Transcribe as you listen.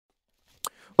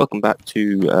Welcome back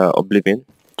to Oblivion,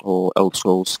 or Elder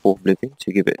Scrolls 4 Oblivion,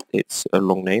 to give it its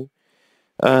long name.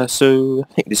 So,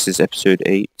 I think this is episode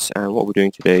 8, and what we're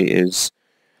doing today is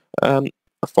a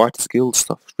fighter's guild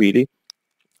stuff, really.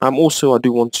 Also, I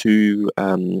do want to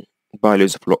buy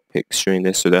loads of lockpicks during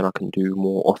this, so then I can do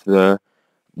more of the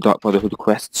Dark Brotherhood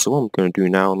quests. So what I'm going to do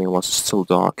now, whilst it's still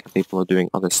dark, and people are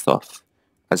doing other stuff,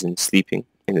 as in sleeping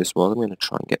in this world, I'm going to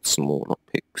try and get some more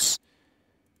lockpicks.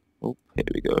 Oh, here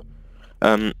we go.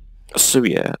 So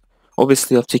yeah,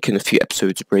 obviously I've taken a few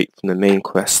episodes break from the main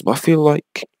quest, but I feel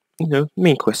like,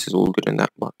 main quest is all good in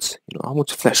that, but, I want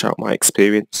to flesh out my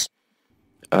experience.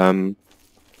 It's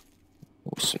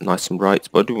nice and bright,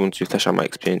 but I do want to flesh out my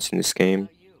experience in this game.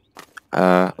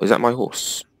 Is that my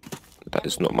horse? That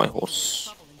is not my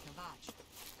horse.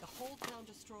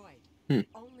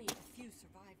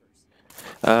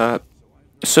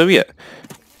 So yeah.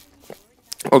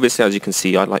 Obviously, as you can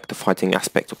see, I like the fighting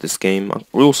aspect of this game. I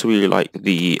also really like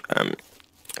the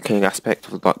killing aspect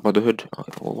of the Dark Brotherhood.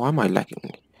 Why am I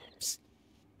lagging?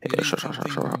 Let me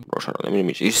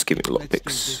just give me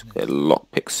lockpicks. Yeah,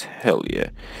 lockpicks, hell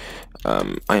yeah.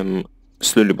 I am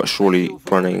slowly but surely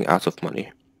running out of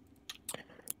money,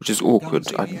 which is awkward.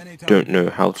 I don't know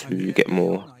how to get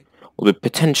more. Although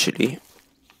potentially,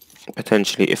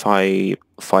 if I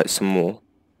fight some more,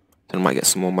 then I might get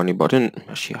some more money, but I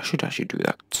should actually do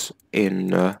that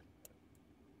in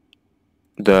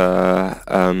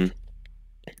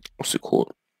what's it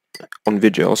called? On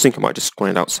video. I was thinking I might just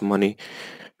grind out some money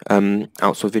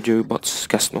out of video, but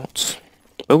guess not.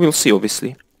 But we'll see,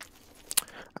 obviously,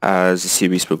 as the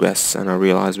series progresses and I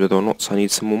realise whether or not I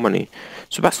need some more money.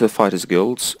 So back to the Fighters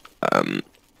Guilds.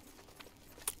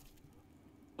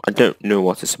 I don't know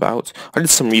what it's about. I did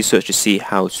some research to see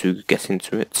how to get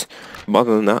into it. But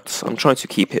other than that, I'm trying to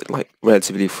keep it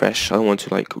relatively fresh. I don't want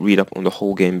to read up on the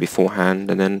whole game beforehand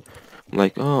and then I'm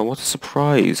like, oh, what a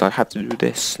surprise! I have to do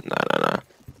this. Nah.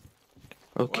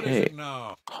 Okay.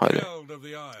 Hi there. Of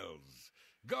the Isles,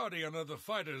 Guardian of the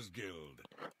Fighters Guild.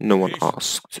 No one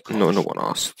asked. No one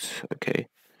asked. Okay.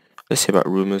 Let's hear about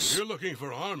rumors. If you're looking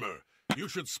for armor, you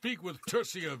should speak with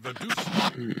Tercia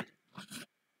Vedusa.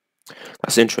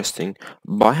 That's interesting,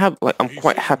 but I'm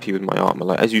quite happy with my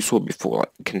armor. As you saw before,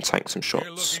 it can tank some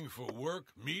shots. Looking for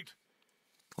work, meat?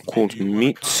 Called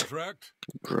meat. Bruh,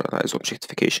 that is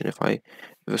objectification. If I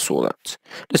ever saw that,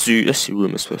 let's see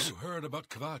rumors first. You heard about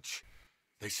Kvatch?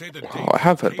 They say that I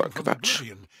have heard about Kvatch.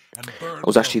 I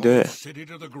was actually there.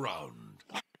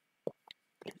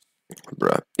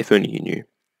 Bruh, if only he knew.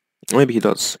 Maybe he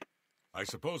does. I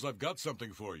suppose I've got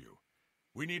something for you.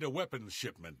 We need a weapons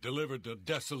shipment delivered to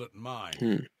Desolate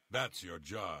Mine. That's your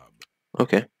job.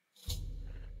 Okay.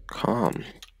 Calm.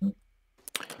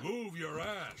 Move your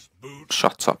ass, boot.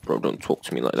 Shut up, bro. Don't talk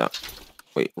to me like that.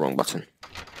 Wait, wrong button.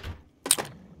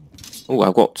 Oh,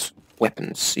 I've got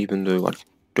weapons, even though I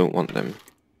don't want them.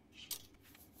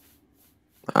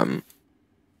 Although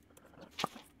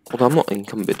I'm not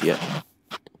encumbered yet.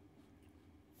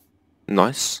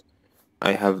 Nice.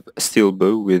 I have a steel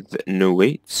bow with no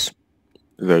weights.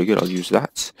 Very good, I'll use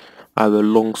that. I have a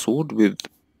long sword with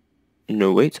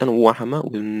no weight and a warhammer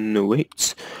with no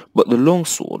weights. But the long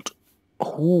sword,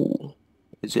 oh,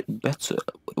 is it better?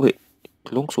 Wait,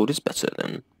 the long sword is better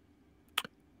then.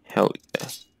 Hell yeah.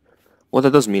 What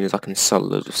that does mean is I can sell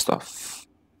loads of stuff,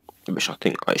 which I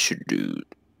think I should do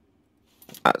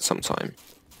at some time.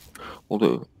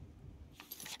 Although,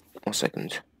 1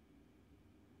 second.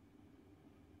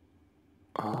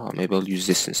 Maybe I'll use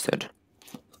this instead.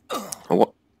 Oh,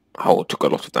 what? Oh, it took a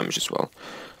lot of damage as well.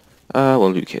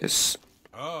 Well, who cares?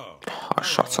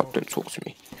 Shut up, don't talk to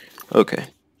me. Okay.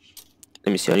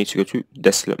 Let me see, I need to go to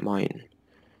Desolate Mine.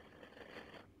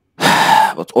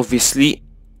 But obviously,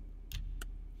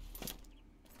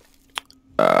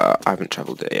 I haven't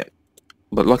travelled there yet.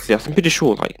 But luckily, I'm pretty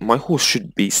sure, my horse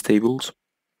should be stabled.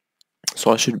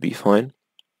 So I should be fine.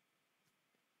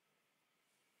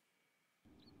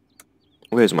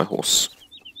 Where's my horse?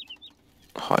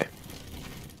 Hi.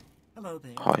 Hello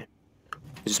there. Hi.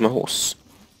 Is this my horse?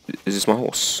 Is this my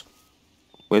horse?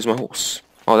 Where's my horse?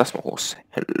 Oh, that's my horse.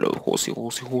 Hello, horsey.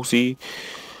 Alright,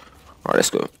 let's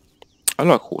go. I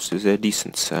like horses. They're a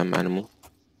decent animal.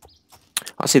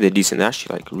 I say they're decent. They're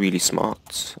actually really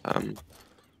smart. Not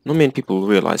many people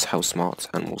realize how smart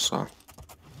animals are.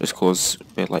 Just because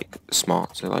they're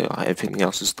smart. They're everything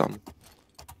else is dumb.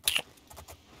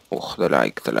 Oh, the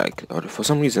lag. For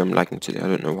some reason I'm lagging today. I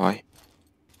don't know why.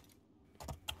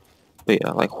 But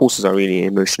yeah, horses are really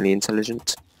emotionally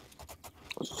intelligent.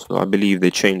 So I believe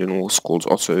they trained an horse called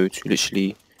Otto to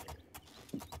literally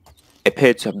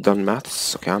appear to have done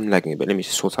maths. Okay, I'm lagging a bit. Let me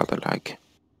just sort out the lag.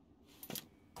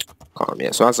 Calm,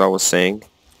 yeah. So as I was saying,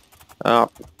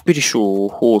 pretty sure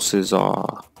horses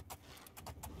are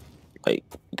like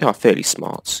they are fairly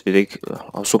smart. I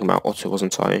was talking about Otto,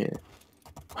 wasn't I?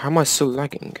 How am I still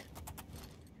lagging?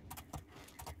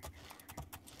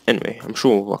 Anyway, I'm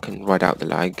sure I can ride out the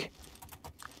lag,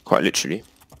 quite literally.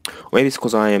 Or maybe it's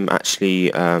because I am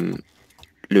actually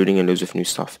loading in loads of new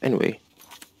stuff. Anyway.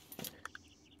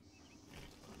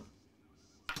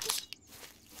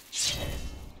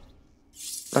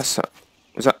 That's that.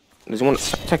 Is that... There's one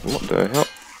attacking. What the hell?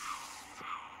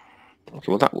 Okay,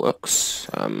 well that works.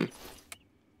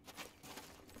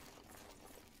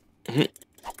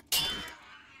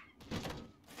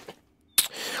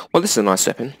 Well, this is a nice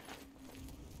weapon.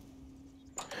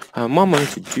 What am I going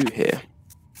to do here?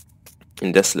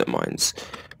 In Desolate Mines.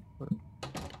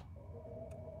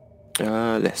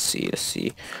 Let's see.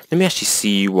 Let me actually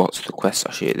see what the quest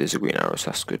actually is. There's a green arrow,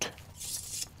 so that's good.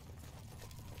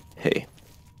 Hey.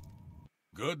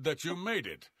 Good that you made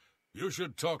it. You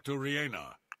should talk to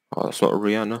Rihanna. Oh, that's not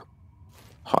Rihanna.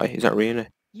 Hi, is that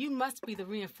Rihanna? You must be the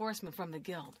reinforcement from the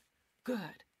guild.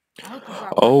 Good. I hope you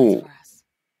brought Oh. weapons for us.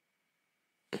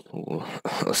 Oh,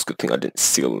 that's a good thing I didn't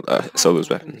steal those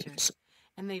weapons. Creatures.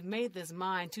 And they've made this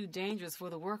mine too dangerous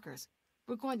for the workers.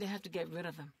 We're going to have to get rid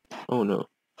of them. Oh no.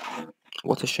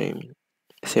 What a shame.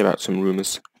 Let's hear about some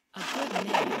rumors. A good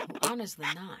man who honors the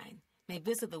Nine may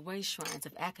visit the way shrines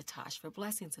of Akatosh for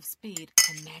blessings of speed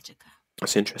and magicka.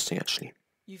 That's interesting, actually.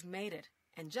 You've made it,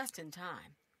 and just in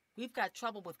time. We've got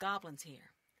trouble with goblins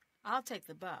here. I'll take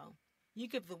the bow. You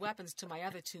give the weapons to my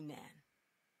other 2 men.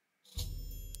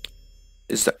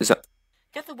 Is that...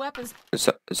 Get the weapons. Is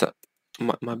that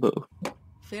my bow?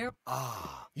 Fair.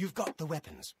 Ah, you've got the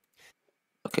weapons.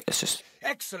 Okay, let's just...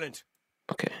 Excellent.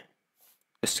 Okay.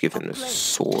 Let's give him the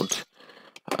sword.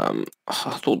 I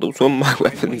thought those were my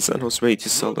weapons and I was ready to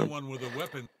sell them. One with a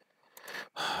weapon.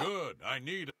 Good, I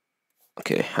need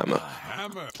Okay, hammer. a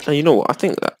hammer. And you know what? I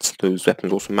think that those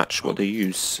weapons also match what they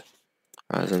use.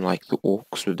 As in like the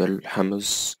orcs with their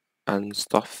hammers and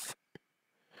stuff.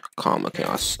 Calm, okay,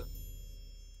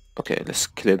 okay, let's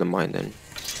clear the mine then.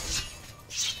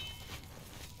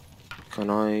 Can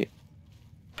I...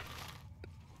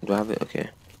 Do I have it? Okay.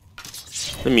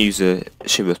 Let me use a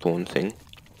Shiverthorn thing.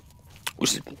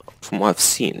 Which is, from what I've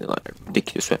seen, like a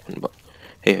ridiculous weapon, but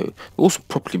hey ho. Also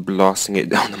properly blasting it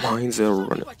down the mines, they'll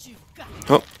run it.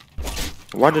 Oh!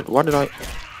 Why did I...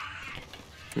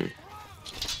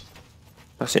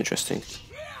 That's interesting.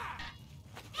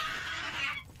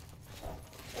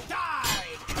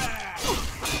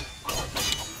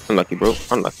 Unlucky, bro.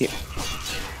 Unlucky.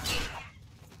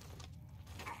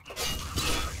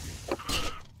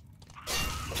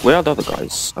 Where are the other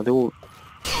guys? Are they all...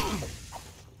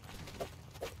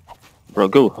 Bro,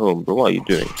 go home, bro. What are you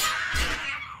doing?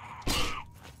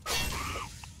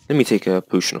 Let me take a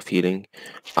potion of healing.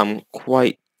 I'm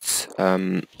quite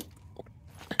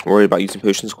worried about using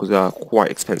potions because they are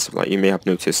quite expensive. Like, you may have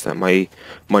noticed that my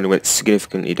money went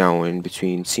significantly down in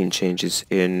between scene changes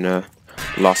in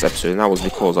last episode, and that was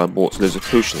because I bought loads of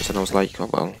potions, and I was like, oh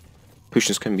well,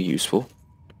 potions can be useful.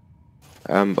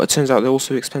 But it turns out they're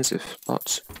also expensive,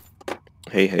 but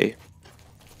hey.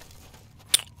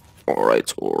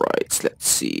 Alright, let's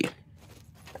see.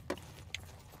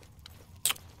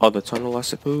 Other tunnel, I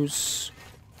suppose.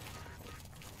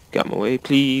 Get my way,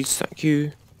 please, thank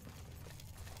you.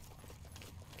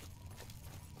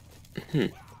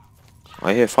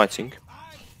 I hear fighting.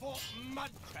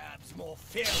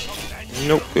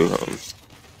 Nope, go home.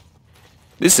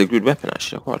 This is a good weapon,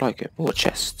 actually, I quite like it. Oh, a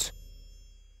chest.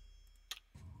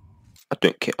 I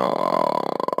don't care. I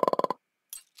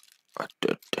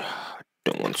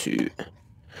don't want to...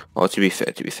 Oh, to be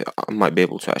fair, I might be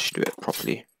able to actually do it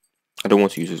properly. I don't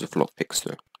want to use it as a lockpicks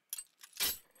though.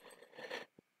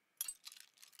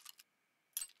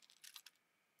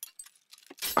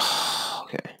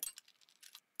 Okay.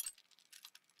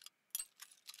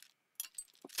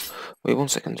 Wait 1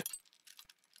 second.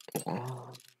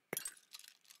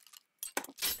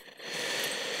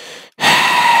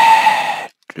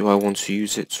 Do I want to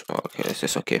use it? Oh, okay,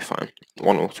 that's okay, fine.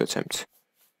 1 auto attempt.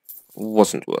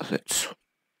 Wasn't worth it.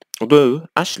 Although,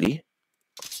 actually,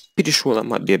 pretty sure that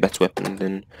might be a better weapon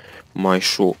than my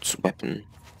short weapon.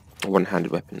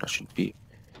 One-handed weapon, I should be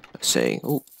saying.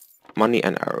 Oh, money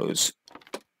and arrows.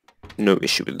 No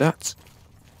issue with that.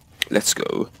 Let's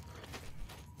go.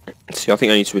 See, I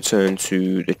think I need to return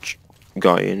to the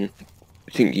guy in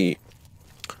thingy.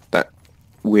 That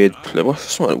weird place. Well,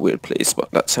 it's not a weird place,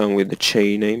 but that town with the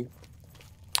Che name.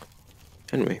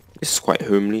 Anyway, this is quite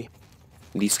homely.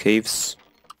 These caves.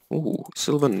 Ooh,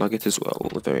 silver nugget as well.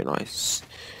 Very nice.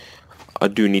 I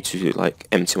do need to like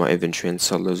empty my inventory and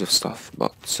sell loads of stuff,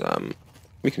 but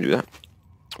we can do that.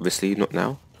 Obviously not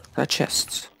now. That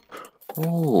chest.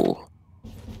 Oh,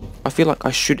 I feel like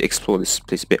I should explore this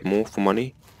place a bit more for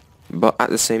money, but at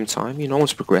the same time, you know, I want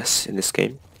to progress in this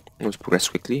game. I want to progress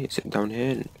quickly. Is it down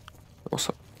here? And what's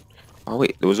up? Oh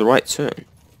wait, there was a right turn.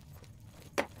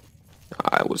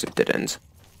 Ah, it was a dead end.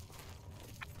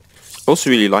 I also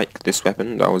really like this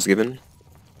weapon that I was given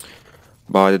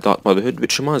by the Dark Brotherhood,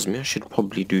 which reminds me I should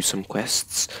probably do some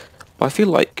quests. But I feel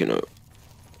like, you know,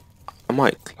 I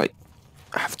might like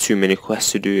have too many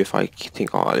quests to do if I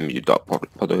think, oh, let me do Dark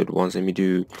Brotherhood ones, let me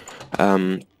do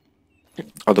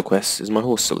other quests. Is my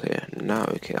horse still here? No,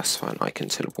 okay, that's fine, I can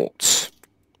teleport.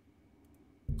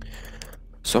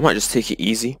 So I might just take it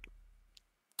easy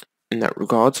in that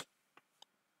regard.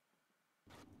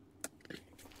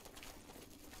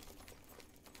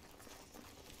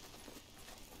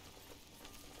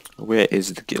 Where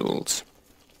is the guild?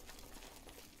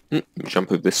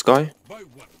 Jump over this guy.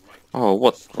 Oh,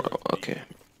 what? Okay.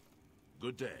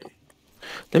 Good day.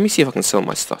 Let me see if I can sell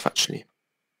my stuff, actually.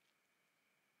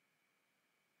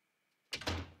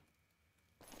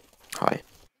 Hi.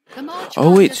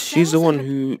 Oh wait, she's the one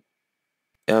who,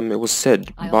 it was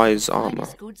said, buys armor.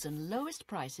 Goods and lowest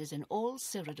prices in all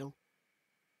Cyrodiil.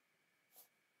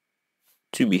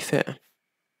 To be fair.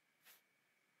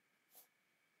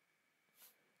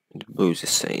 The bow's the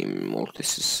same, all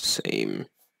this is the same.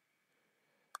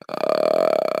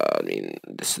 I mean,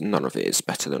 none of it is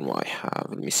better than what I have.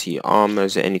 Let me see, armor,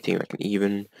 is there anything that can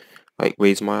even, like,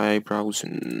 raise my eyebrows?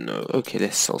 No. Okay,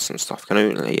 let's sell some stuff. Can I,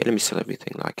 yeah, let me sell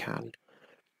everything that I can.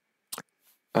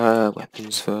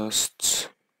 Weapons first.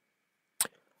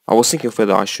 I was thinking of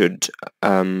whether I should,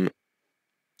 do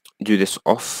this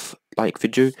off, like,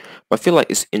 video, but I feel like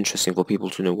it's interesting for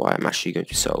people to know what I'm actually going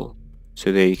to sell,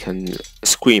 so they can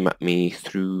scream at me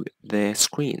through their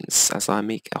screens as I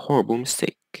make a horrible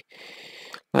mistake.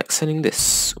 Like selling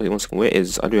this. Wait, one second, where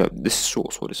is, I do have, this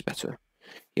short sword is better.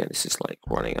 Yeah, this is like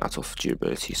running out of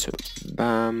durability, so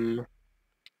bam.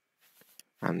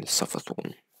 And the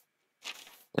Sufferthorn.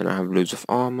 Then I have loads of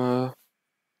armor.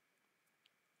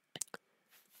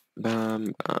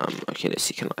 Bam, bam. Okay, let's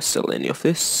see, can I sell any of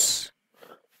this?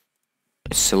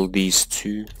 Let's sell these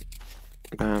two.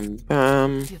 Bam,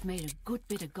 bam. You've made a good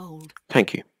bit of gold.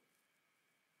 Thank you.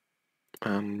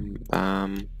 Bam,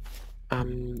 bam.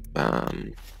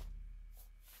 Bam.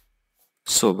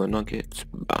 Silver nugget.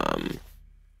 Bam.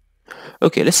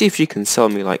 Okay, let's see if she can sell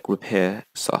me like repair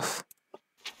stuff.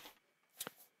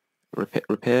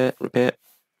 Repair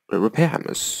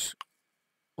hammers.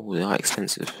 Oh, they are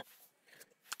expensive.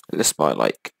 Let's buy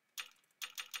like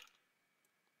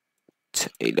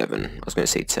 11. I was going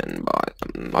to say 10, but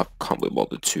I can't be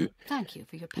bothered to. Thank you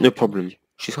for your No problem.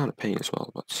 She's kind of paying as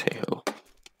well, but hey ho.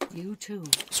 You too.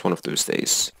 It's one of those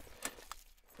days.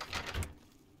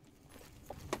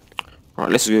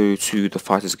 Alright, let's go to the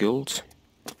Fighters Guild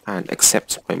and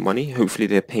accept my money. Hopefully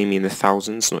they're paying me in the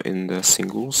thousands, not in the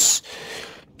singles.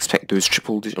 Expect those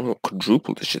triple digits, or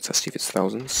quadruple digits, I see if it's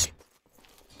thousands.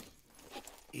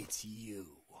 It's you.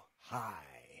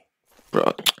 Hi.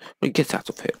 Bro, get out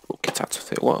of here, bro. Get out of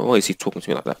here. Why is he talking to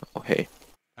me like that? Oh, hey.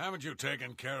 Haven't you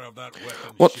taken care of that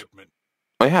weapons What? shipment?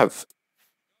 I have.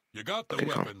 You got the Okay,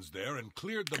 weapons there and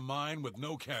cleared the mine with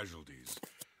no casualties.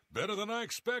 Better than I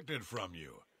expected from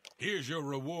you. Here's your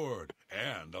reward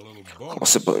and a little bonus.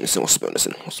 What's the bonus? What's the bonus?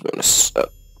 What's the bonus?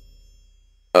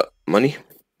 Money?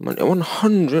 Money.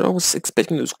 100? I was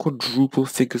expecting those quadruple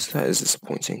figures. That is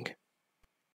disappointing.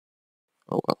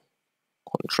 Oh well.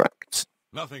 Contract.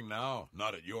 Nothing now,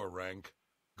 not at your rank.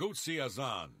 Go see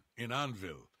Azan in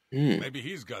Anvil. Hmm. Maybe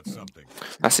he's got something.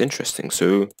 That's interesting.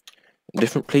 So,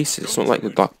 different places. It's not like the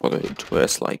Dark Brotherhood, where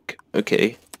it's like,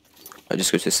 okay, I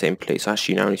just go to the same place.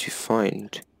 Actually, now I need to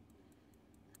find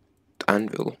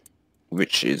Anvil,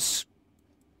 which is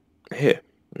here.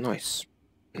 Nice.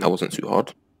 That wasn't too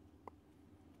hard.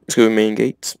 Let's go to main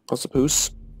gate, I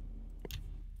suppose.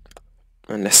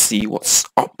 And let's see what's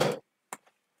up.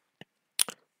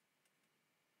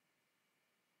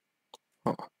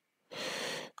 Oh.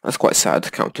 That's quite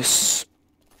sad, Countess.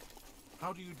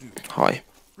 How do you do? Hi.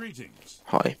 Greetings.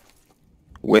 Hi.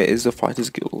 Where is the Fighters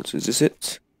Guild? Is this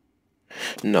it?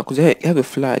 No, because they have a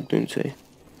flag, don't they?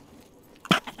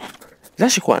 It's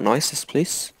actually quite nice, this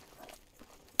place.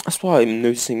 That's why I'm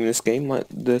noticing in this game, like,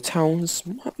 the towns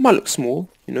might look small,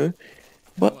 you know,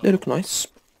 but they look nice.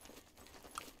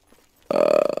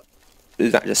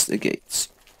 Is that just a gate?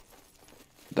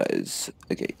 That is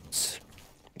a gate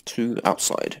to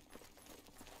outside.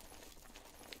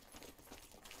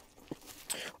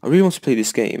 I really want to play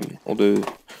this game, although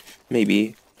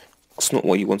maybe It's not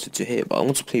what you wanted to hear, but I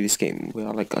want to play this game where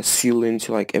I seal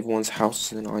into like everyone's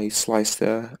house and I slice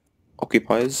their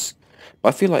occupiers. But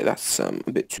I feel like that's a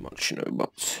bit too much, you know.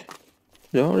 But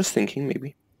yeah, I was thinking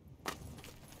maybe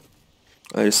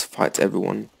I just fight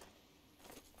everyone.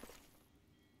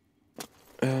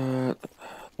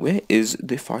 Where is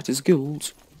the Fighters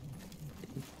Guild?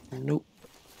 Nope.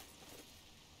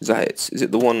 Is that it? Is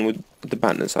it the one with the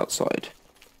banners outside?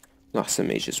 That's the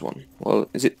Mage's one. Well,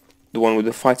 is it the one with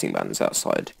the fighting banners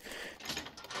outside?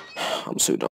 I'm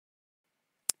so dumb.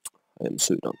 I am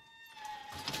so dumb.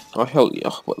 Oh hell yeah,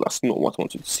 but that's not what I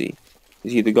wanted to see.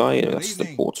 Is he the guy? No, that's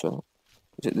the porter.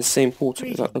 Is it the same porter?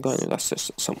 Is that the guy? No, that's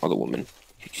just some other woman.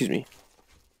 Excuse me.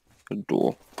 A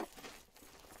door.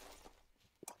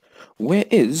 Where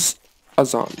is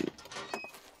Azan?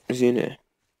 Is he in here?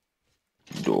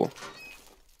 Door.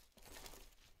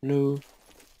 No.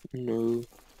 No.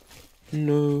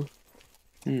 No.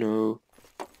 No.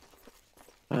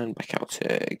 And back out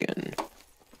here again.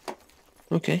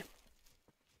 Okay.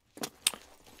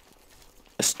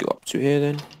 Let's go up to here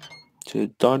then. To the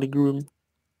dining room.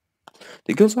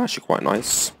 The girls are actually quite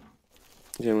nice.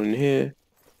 Is anyone in here?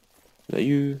 Is that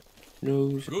you?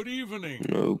 No. Good evening.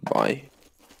 No, bye.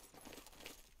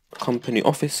 Company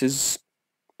offices.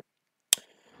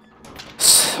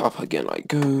 Up again I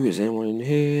go. Is anyone in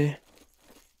here?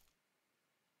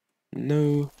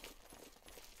 No.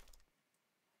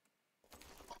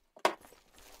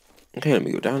 Okay, let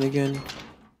me go down again.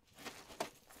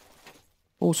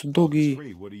 Oh, it's a doggy.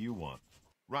 What do you want?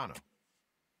 Rana.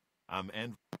 I'm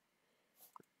and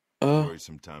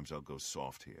sometimes I'll go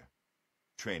soft here.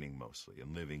 Training mostly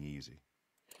and living easy.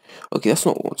 Okay, that's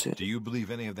not what I wanted. Do you believe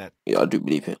any of that? Yeah, I do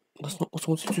believe it. That's not what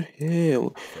I wanted to hear.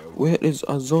 Where is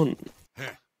Azon?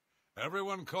 Heh.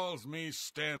 Everyone calls me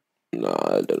Stan. Nah,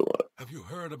 I don't want. Have you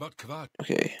heard about Kvat?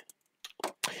 Okay.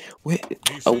 Wait,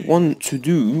 I want to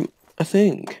do a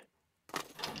thing.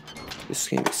 This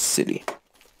game is silly.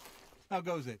 How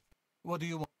goes it? What do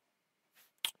you want?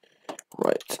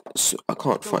 Right, so I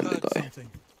can't find the guy.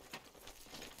 Something.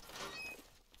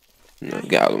 No,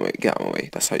 get out of the way, get out of my way.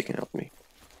 That's how you can help me.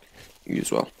 You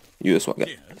as well. You as well, get.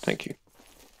 Yes. Thank you.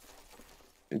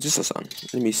 Just a son.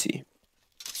 Let me see.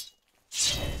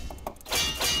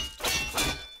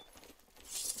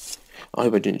 I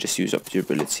hope I didn't just use up your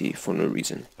ability for no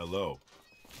reason. Hello.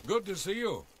 Good to see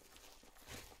you.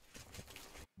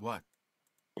 What?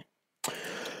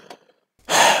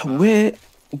 Where?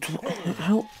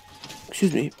 How?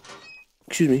 Excuse me.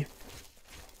 Excuse me.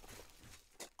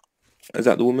 Is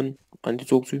that the woman I need to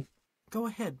talk to? Go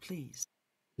ahead, please.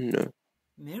 No.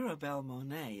 Mirabelle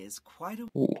Monet is quite a...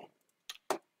 Ooh.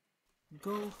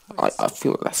 Go I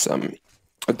feel that's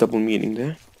a double meaning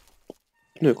there.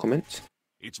 No comment.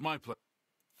 It's my pleasure.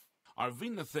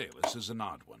 Arvina Thalis is an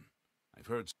odd one. I've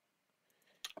heard...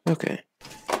 Okay.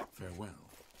 Farewell.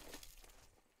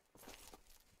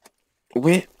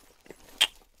 Where?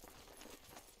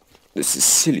 This is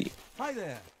silly. Hi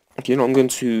there. Okay, you know, I'm going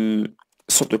to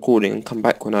stop recording and come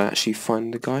back when I actually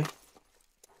find the guy.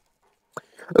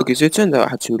 Okay, so it turned out I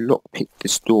had to lockpick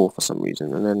this door for some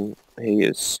reason, and then here he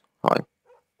is. Hi.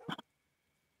 Hope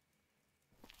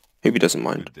he doesn't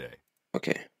mind. Good day.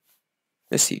 Okay.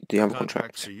 Let's see, do you have a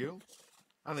contract? for you?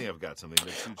 I think I've got something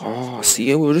that suits Oh, see,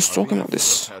 yeah, we were just talking about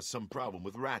this. Has some problem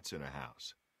with rats in her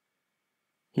house.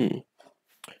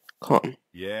 Calm.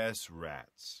 Yes,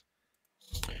 rats.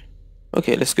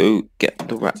 Okay, let's go get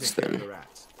the rats Take care of then. the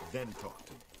rats, then talk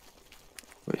to me.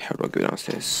 Wait, how do I go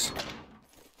downstairs?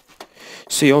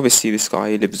 See, obviously this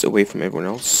guy lives away from everyone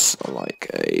else. Like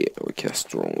a... Okay, that's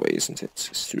the wrong way, isn't it?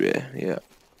 It's through here, yeah.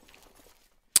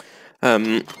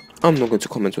 I'm not going to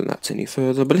comment on that any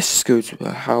further, but let's just go to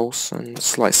her house and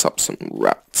slice up some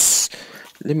rats.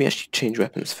 Let me actually change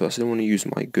weapons first. I don't want to use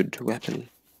my good weapon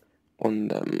on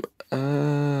them.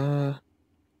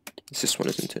 It's this one,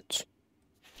 isn't it?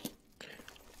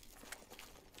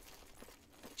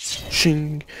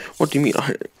 Shing. What do you mean?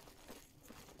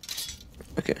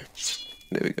 Okay,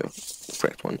 there we go. The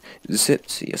correct one. Is this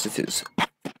it? Yes, it is.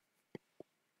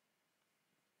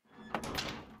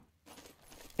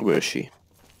 Where is she?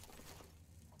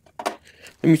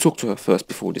 Let me talk to her first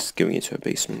before just going into her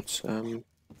basement.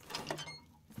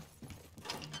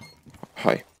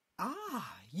 Hi.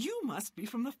 Ah, you must be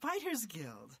from the Fighters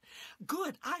Guild.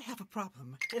 Good, I have a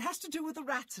problem. It has to do with the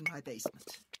rats in my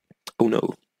basement. Oh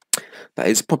no. That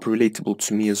is proper relatable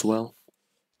to me as well.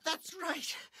 That's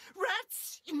right.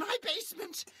 Rats in my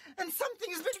basement, and something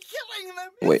has been killing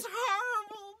them. Wait. It's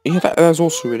horrible. Yeah, that's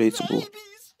also Poor relatable.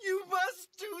 babies. You must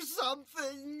do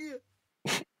something.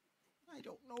 I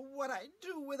don't know what I'd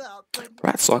do without them.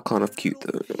 Rats are kind of cute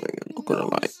though, I'm not gonna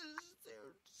lie.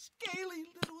 They're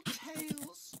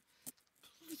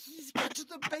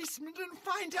basement and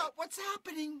find out what's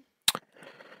happening.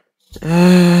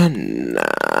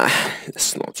 Nah,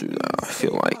 let's not do that. I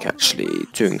feel like actually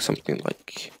doing something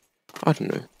like, I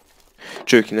don't know.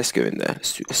 Joking, let's go in there.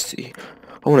 Let's see.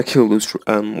 I want to kill those,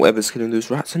 whatever's killing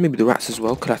those rats, and maybe the rats as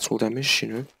well, collateral damage, you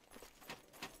know.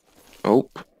 Oh.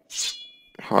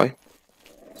 Hi.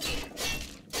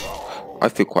 I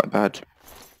feel quite bad.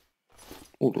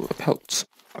 Oh, the pelts.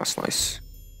 That's nice.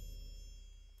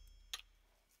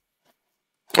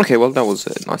 Okay, well, that was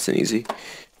nice and easy.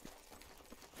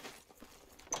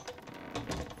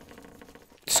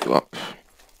 Let's go up.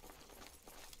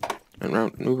 And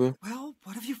round and over. Well,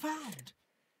 what have you found?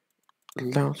 A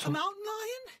Mountain. mountain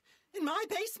lion? In my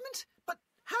basement? But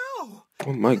how?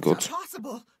 Oh my It's god. not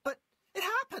possible, but it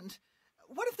happened.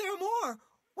 What if there are more?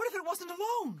 What if it wasn't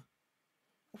alone?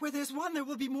 Where there's one, there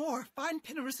will be more. Find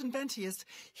Pinnerus and Ventius.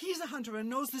 He's a hunter and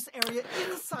knows this area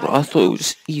inside. Bro, I thought it was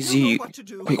just You easy, know what to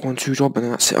do. quick 1-2 job, and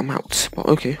then that's it, I'm out. But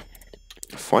okay.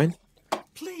 Fine.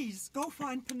 Please, go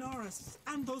find Pinnerus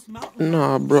and those mountain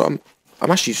Nah, lions. bro,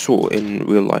 I'm actually sure in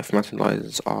real life mountain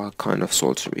lions are kind of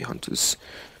solitary hunters.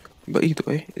 But either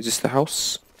way, is this the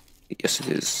house? Yes, it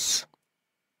is.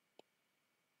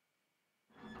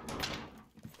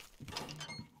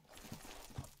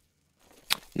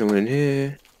 No one in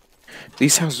here.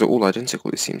 These houses are all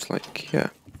identical, it seems like. Yeah.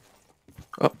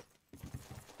 Oh.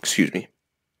 Excuse me.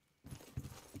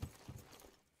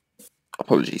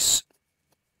 Apologies.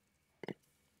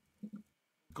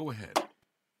 Go ahead.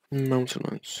 Mountain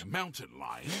lions. Mountain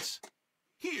lions?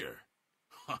 Here.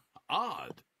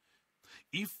 Odd.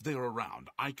 If they're around,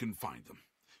 I can find them.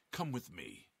 Come with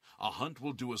me. A hunt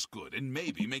will do us good and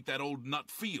maybe make that old nut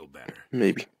feel better.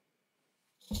 Maybe.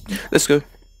 Let's go.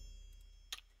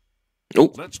 Oh.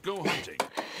 Let's go hunting.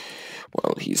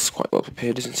 Well, he's quite well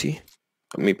prepared, isn't he?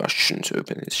 Maybe I shouldn't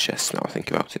open his chest now I think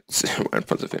about it. Right in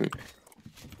front of him.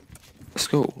 Let's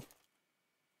go.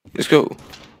 Let's go.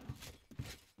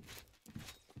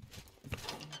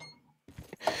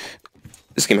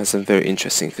 This game has some very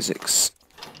interesting physics.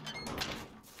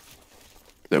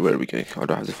 Where are we going? I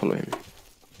don't have to follow him.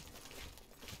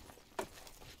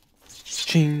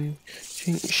 Shing,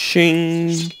 shing,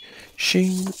 shing,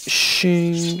 shing,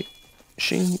 shing,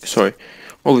 shing. Sorry,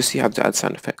 obviously I have to add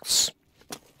sound effects.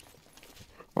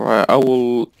 Alright, I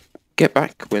will get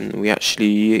back when we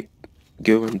actually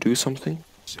go and do something.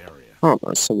 This area. Oh,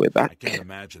 so we're I back. can't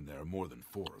imagine there are more than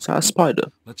 4 of Is that a them.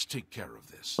 spider? Let's take care of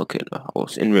this. Okay, no, I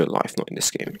was in real life, not in this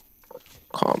game.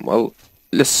 Calm. Well,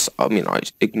 I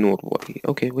ignored what he...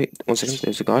 Okay, wait, 1 second,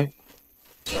 there's a guy.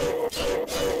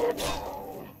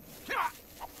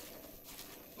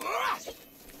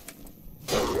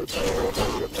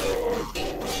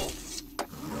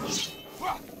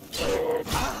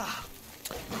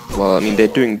 Well, I mean, they're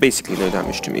doing basically no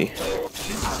damage to me. We'll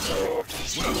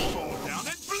fall down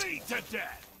and bleed to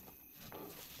death.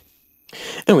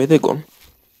 Anyway, they're gone.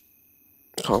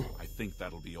 Calm. I think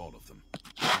that'll be all of them.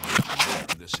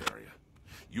 In this area.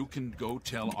 You can go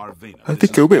tell Arvena. I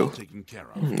this think I is will. all taken care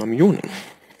of. I'm yawning.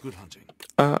 Good hunting.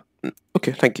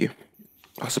 Okay, thank you.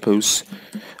 I suppose.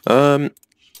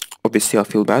 Obviously I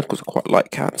feel bad because I quite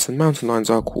like cats, and mountain lions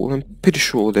are cool. I'm pretty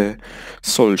sure they're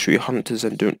solitary hunters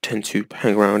and don't tend to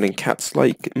hang around in cats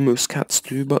like most cats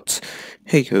do, but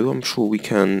hey ho, I'm sure we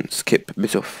can skip a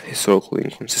bit of historical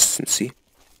inconsistency.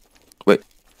 Wait,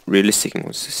 realistic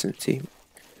inconsistency.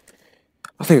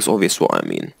 I think it's obvious what I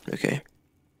mean, okay.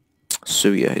 So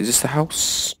yeah, is this the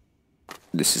house?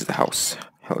 This is the house.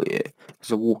 Hell yeah.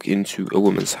 As I walk into a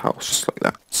woman's house just like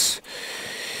that.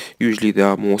 Usually there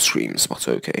are more screams, but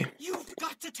okay. You've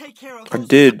got to take care of I those.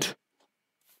 did.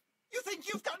 You think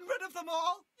you've gotten rid of them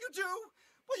all? You do?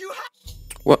 Well, you have.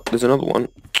 What? There's another one.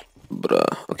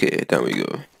 But, okay, there we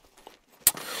go.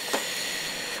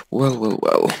 Well, well,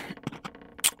 well.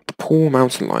 The poor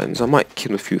mountain lions. I might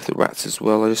kill a few of the rats as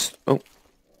well. Oh.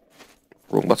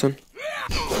 Wrong button.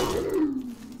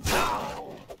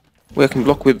 Wait, I can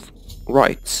block with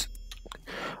right.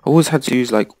 I always had to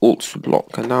use like Alt to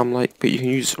block, and now I'm like, but you can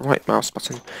use right mouse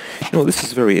button. You know, this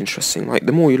is very interesting. Like,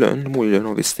 the more you learn,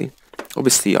 obviously.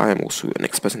 Obviously, I am also an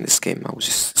expert in this game. I was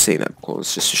just saying that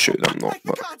because just to show that I'm not, Thank the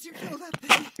but gods you killed that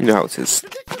thing. you know how it is.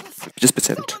 Ridiculous. Just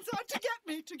pretend. Someone's out to get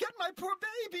me, to get my poor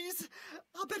babies.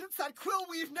 I'll bet it's that quill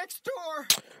weave next door.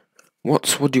 What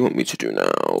do you want me to do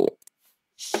now?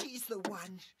 She's the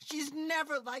one. She's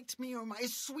never liked me or my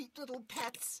sweet little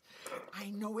pets. I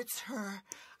know it's her.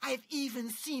 I've even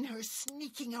seen her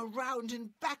sneaking around in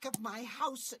back of my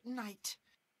house at night.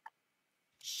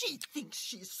 She thinks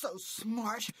she's so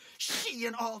smart. She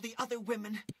and all the other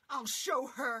women. I'll show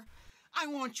her. I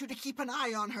want you to keep an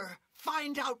eye on her.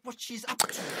 Find out what she's up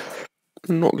to.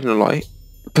 I'm not gonna lie.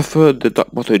 prefer the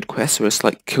duck bottled quest where it's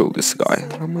like, kill this guy.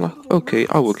 And I'm like, okay,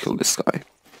 I will kill this guy.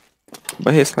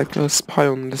 But here it's like, spy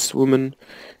on this woman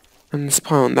and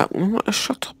spy on that woman. I'm like,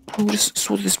 shut up, bro, just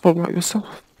sort this problem out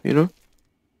yourself, you know?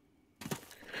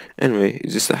 Anyway,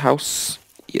 is this the house?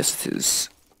 Yes, it is.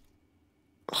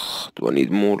 Ugh, do I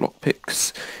need more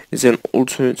lockpicks? Is there an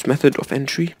alternate method of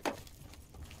entry?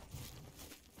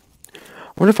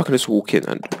 I wonder if I can just walk in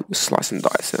and slice and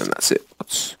dice and then that's it.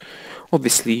 But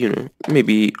obviously, you know,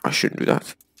 maybe I shouldn't do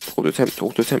that. Auto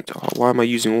attempt. Oh, why am I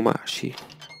using all my... Actually,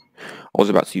 I was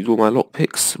about to use all my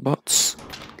lockpicks, but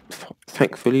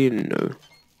thankfully, no.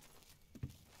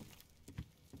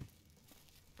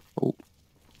 Oh.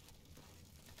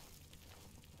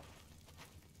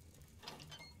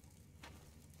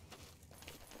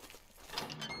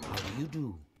 How do you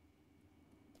do?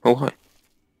 Oh, hi.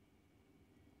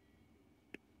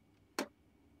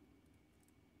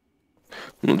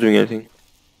 I'm not doing anything.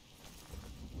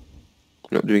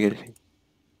 Not doing anything.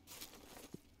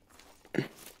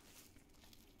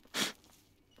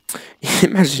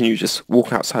 Imagine you just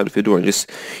walk outside of your door and just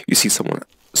you see someone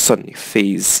suddenly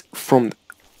phase from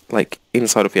like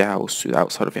inside of your house to the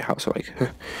outside of your house. Like, I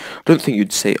don't think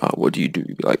you'd say, "Oh, what do?" You'd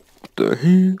be like, "What the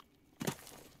hell?"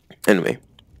 Anyway,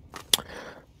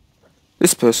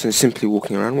 this person is simply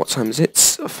walking around. What time is it?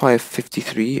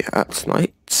 5:53 at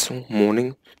night, or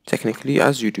morning, technically,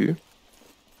 as you do.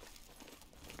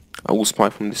 I will spy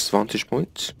from this vantage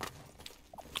point.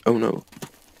 Oh no.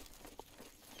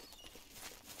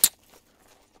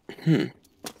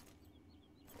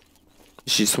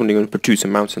 She's suddenly going to produce a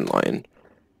mountain lion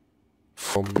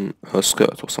from her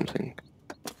skirt or something.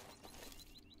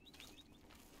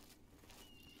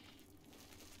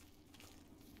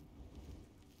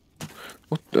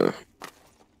 What the?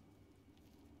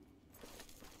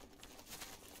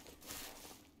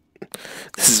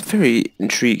 This is very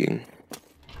intriguing.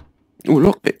 Ooh,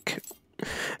 lockpick.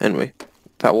 Anyway,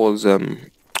 that was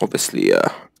obviously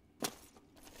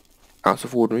out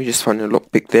of ordinary, just finding a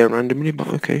lockpick there randomly, but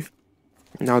okay.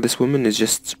 Now this woman is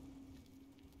just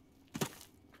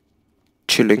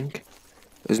chilling.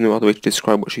 There's no other way to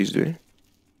describe what she's doing.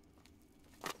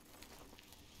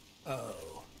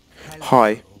 Oh.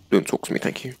 Hi. Don't talk to me,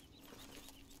 thank you.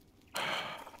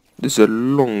 This is a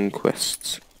long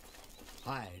quest.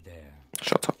 Hi there.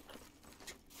 Shut up.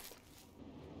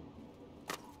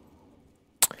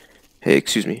 Hey,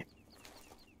 excuse me.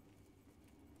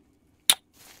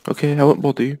 Okay, I won't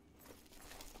bother you.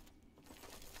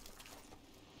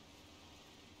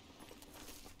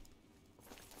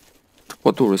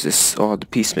 What door is this? Oh, the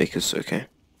peacemakers, okay.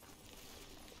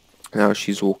 Now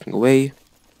she's walking away.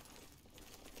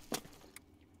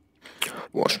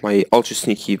 Watch my ultra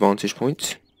sneaky vantage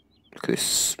point. Look at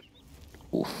this.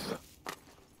 Oof.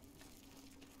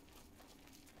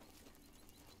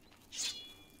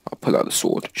 I'll pull out the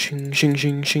sword. Shing, shing,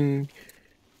 shing, shing.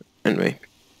 Anyway.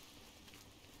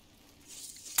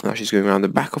 Now she's going around the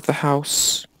back of the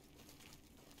house.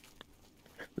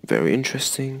 Very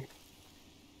interesting.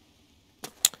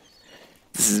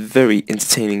 This is very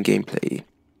entertaining gameplay.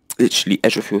 Literally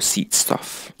edge of your seat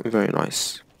stuff. Very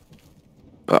nice.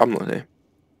 But I'm not here.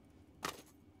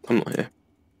 I'm not here.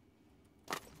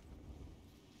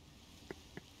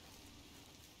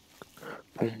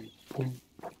 Boom, boom,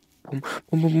 boom,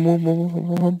 boom, boom, boom,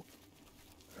 boom, boom.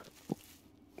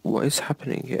 What is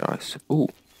happening here? Oh,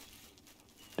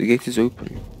 the gate is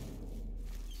open.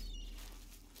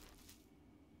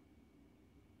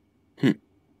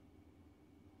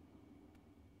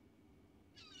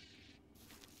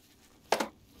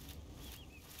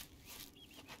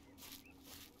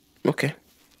 Okay.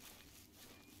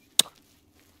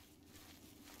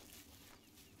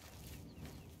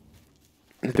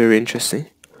 Very interesting.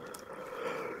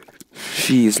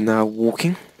 She is now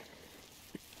walking,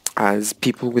 as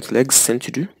people with legs tend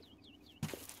to do.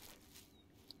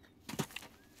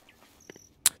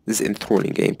 This is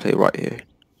enthralling gameplay right here.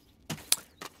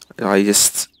 I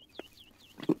just,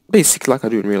 basically like I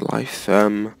do in real life,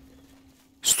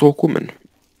 stalk women.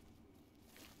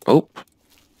 Oh.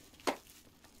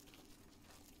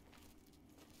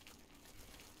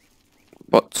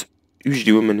 But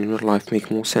usually women in real life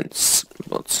make more sense,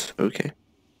 but okay.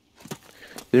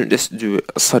 They don't just do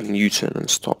a sudden U-turn and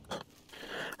stop.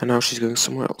 And now she's going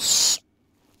somewhere else.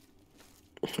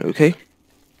 Okay.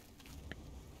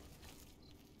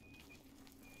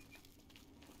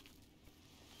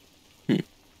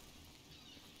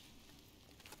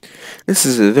 This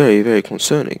is very, very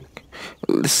concerning.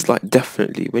 This is like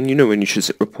definitely when you should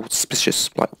report a suspicious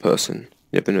black person.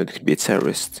 You never know, they could be a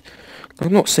terrorist.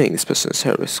 I'm not saying this person is a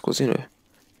terrorist, because you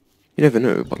never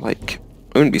know, but like,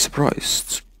 I wouldn't be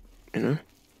surprised, you know?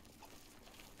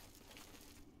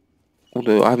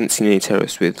 Although I haven't seen any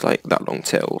terrorists with like that long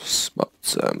tails, but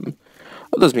that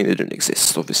doesn't mean they don't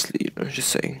exist, obviously, you know, just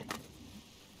saying.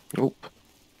 Nope.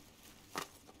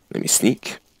 Let me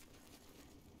sneak.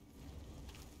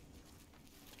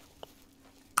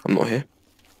 I'm not here.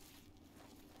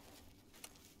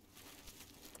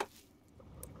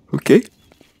 Okay.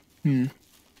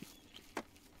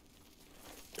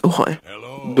 Oh, hi.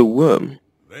 Hello. The worm.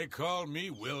 They call me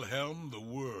Wilhelm the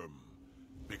Worm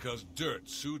because dirt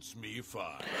suits me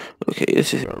fine. Okay,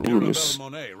 this is Mirabelle rooms.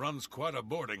 Monet runs quite a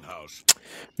boarding house.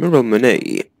 Mirabelle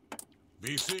Monet.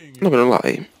 Be seeing Not you. gonna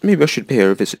lie, maybe I should pay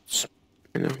her a visit.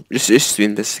 You know, just to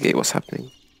investigate what's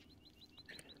happening.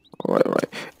 Alright,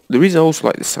 alright. The reason I also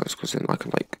like this sound is because then I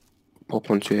can like pop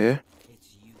onto here.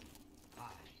 It's you.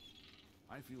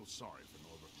 I feel sorry for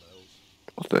Norbert Wells.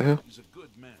 What the hell? He's a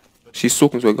good man, but She's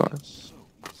talking to a guy. so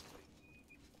easily.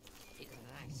 He's a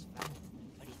nice fellow,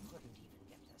 but he couldn't even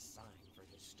get the sign for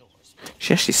his stores.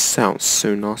 She actually sounds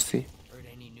so nasty. Heard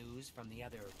any news from the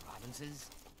other provinces?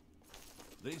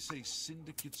 They say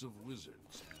syndicates of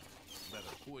wizards and that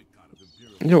a point kind of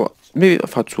imperial. You know what? Maybe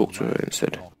if I talk to her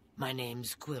instead. My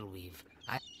name's Quillweave.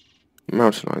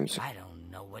 Mountain lions. I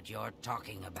don't know what you're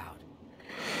talking about.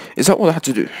 Is that what I had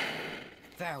to do?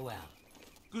 Farewell.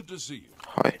 Good to see you.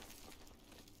 Hi.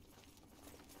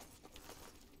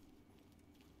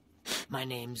 My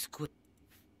name's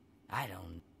I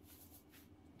don't...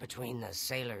 Between the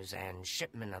sailors and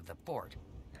shipmen of the port.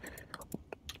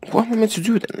 What am I meant to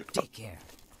do then? Take care.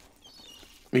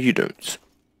 You don't.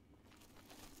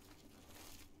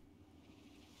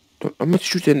 I'm meant to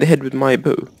shoot her in the head with my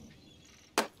bow.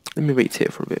 Let me wait here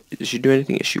for a bit. Does she do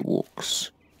anything as she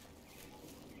walks?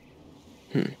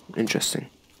 Interesting.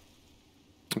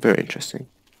 Very interesting.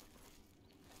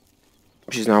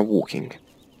 She's now walking.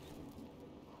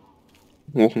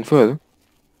 Walking further.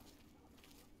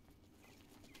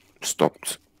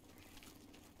 Stopped.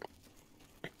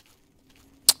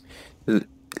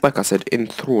 Like I said,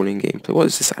 enthralling gameplay. What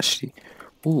is this actually?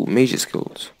 Ooh, major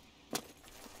skills.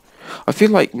 I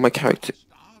feel like my character...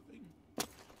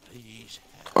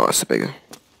 Oh, that's a beggar.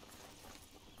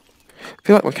 I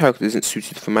feel like my character isn't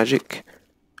suited for magic.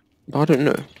 But I don't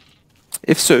know.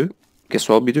 If so, guess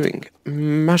what I'll be doing?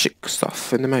 Magic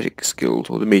stuff in the magic guild,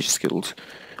 or the mage guild.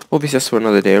 Obviously that's for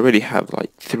another day. I already have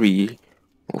like 3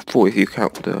 or 4 if you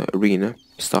count the arena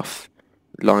stuff,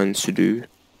 lines to do.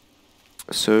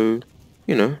 So,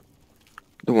 you know,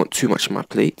 don't want too much on my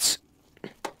plate.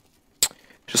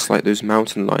 Just like those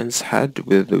mountain lions had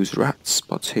with those rats,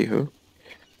 but hey ho.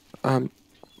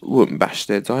 Wouldn't bash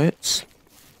their diets.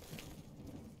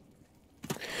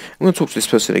 I'm gonna talk to this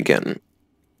person again.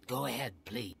 Go ahead,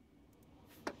 please.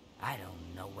 I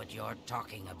don't know what you're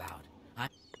talking about.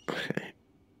 Okay.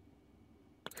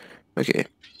 Okay,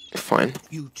 fine.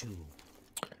 You too.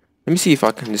 Let me see if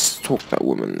I can just talk to that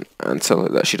woman and tell her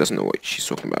that she doesn't know what she's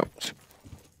talking about.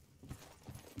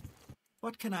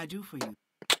 What can I do for you?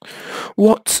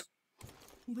 What?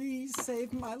 Please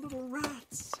save my little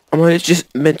rats. Am I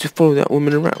just meant to follow that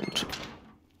woman around?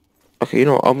 Okay, you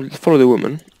know what, I'll follow the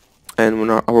woman, and when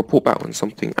I'll report back when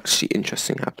something actually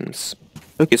interesting happens.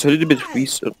 Okay, so I did a bit of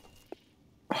research.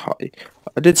 Hi.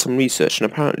 I did some research,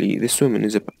 and apparently this woman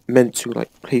is meant to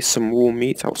like place some raw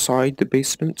meat outside the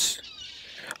basement.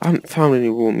 I haven't found any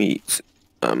raw meat,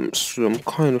 so I'm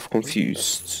kind of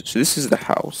confused. So this is the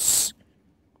house.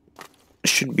 It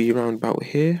should be around about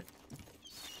here.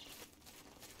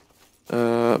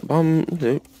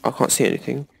 No, I can't see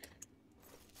anything.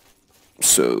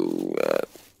 So,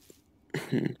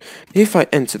 if I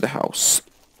enter the house,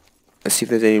 let's see if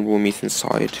there's any raw meat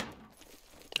inside.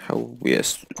 How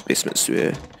yes, basement's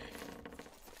here.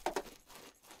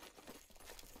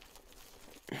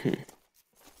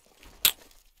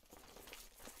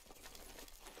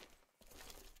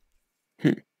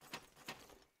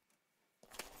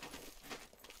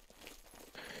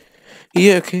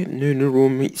 Yeah, okay, no raw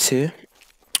meats here.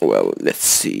 Well, let's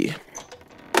see.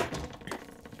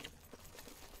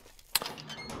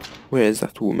 Where is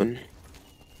that woman?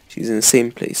 She's in the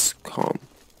same place, calm.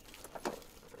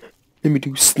 Let me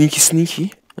do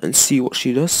sneaky and see what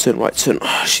she does. Turn right, turn...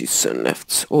 she's turn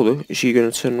left. Although, is she going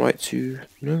to turn right to...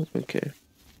 No? Okay.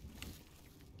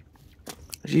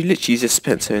 She literally just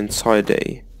spent her entire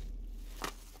day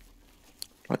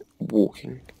like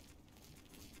walking.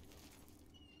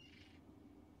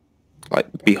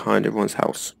 Like behind everyone's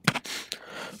house.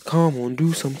 Come on,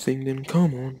 do something then,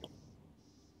 come on.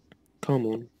 Come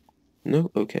on.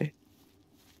 No? Okay.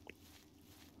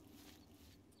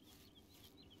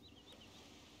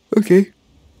 Okay.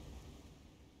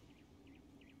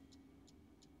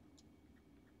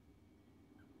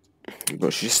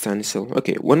 But she's standing still.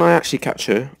 Okay, when I actually catch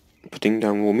her putting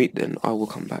down raw meat, then I will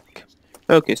come back.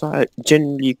 Okay, so I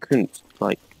genuinely couldn't,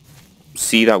 like,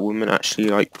 see that woman actually,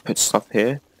 like, put stuff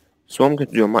here. So what I'm going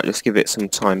to do, I might just give it some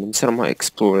time. Instead, I might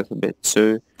explore a little bit.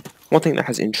 So, one thing that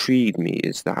has intrigued me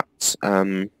is that,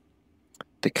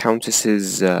 the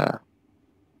Countess's,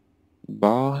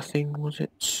 bar thing, was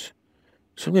it?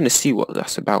 So I'm going to see what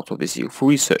that's about, obviously, for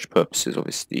research purposes,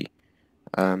 obviously.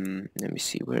 Let me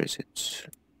see, where is it?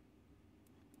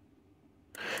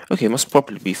 Okay, it must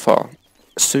probably be far.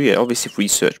 So yeah, obviously for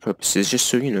research purposes, just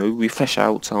so you know, we flesh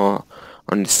out our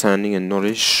understanding and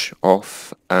knowledge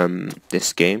of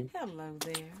this game. Hello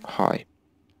there. Hi.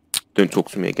 Don't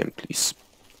talk to me again, please.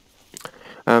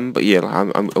 But yeah,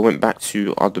 I went back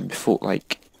to other before,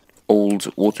 like, old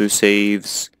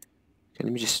autosaves. Okay,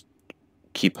 let me just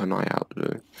keep an eye out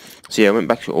though. So yeah, I went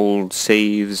back to old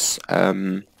saves.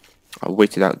 I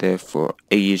waited out there for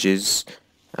ages,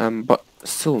 but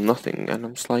still nothing, and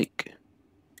I'm just like,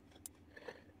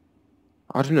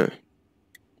 I don't know.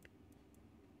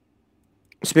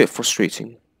 It's a bit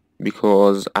frustrating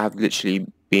because I've literally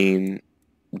been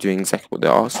doing exactly what they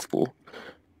asked for,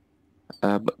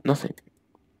 but nothing.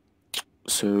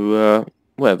 So,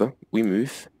 whatever, we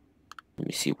move. Let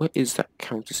me see, what is that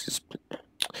Countess's...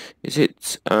 Is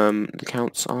it, the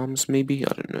Count's arms, maybe?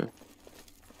 I don't know.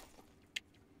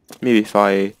 Maybe if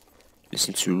I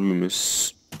listen to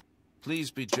rumors.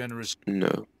 Please be generous.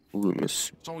 No,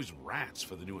 rumors. It's always rats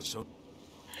for the new associate.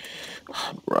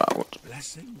 Right.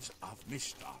 Blessings of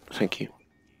Mishtar. Thank you.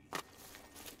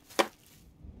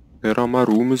 Where are my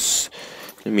rumors?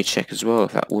 Let me check as well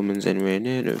if that woman's anywhere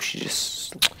near. No, she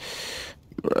just...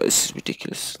 Right, this is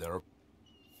ridiculous. There are...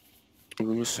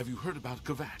 Rumors. Have you heard about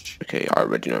Kvatch? Okay, I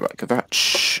already know about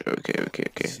Kvatch.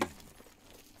 Okay. See,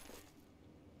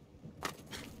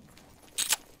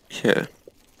 Yeah.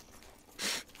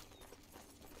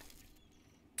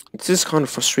 This is kind of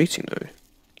frustrating though.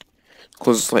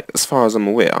 Because, like, as far as I'm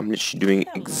aware, I'm literally doing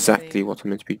Hello exactly there. what I'm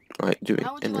meant to be, like, doing.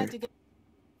 How would you Anyway. like to get...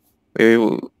 Wait.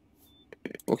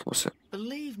 Okay, what's that?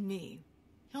 Believe me,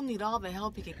 he'll need all the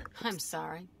help he can... I'm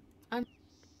sorry.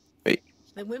 Wait.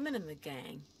 The women in the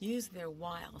gang use their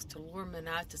wiles to lure men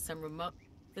out to some remote...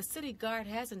 The city guard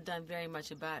hasn't done very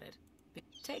much about it.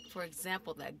 Take, for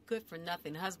example, that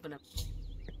good-for-nothing husband of...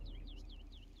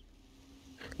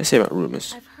 Let's say about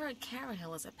rumors. I've heard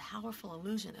Carahill is a powerful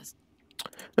illusionist.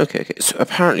 Okay. So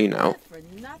apparently now,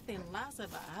 Good-for-nothing loss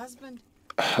of a husband?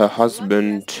 her Lucky I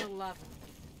husband still love him.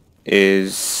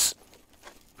 is...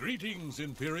 Greetings,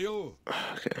 Imperial.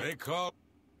 Okay. They call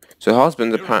So her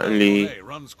husband apparently... Mirabelle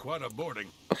runs quite a boarding.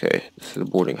 Okay, this is the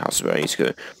boarding house where I need to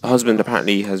go. The husband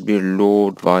apparently has been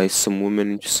lured by some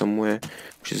woman somewhere,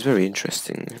 which is very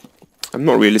interesting. I'm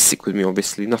not realistic with me,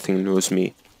 obviously. Nothing lures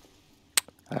me.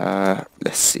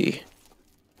 Let's see.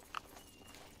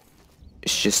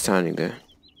 It's just standing there.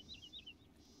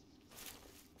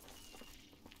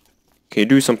 Can you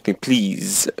do something,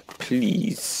 please?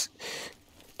 Please.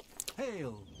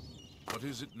 Hail. what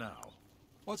is it now?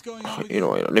 What's going on with You know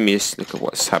what, let me just look at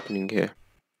what's happening here.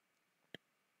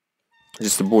 This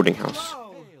is the boarding house.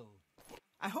 Hello. Hail.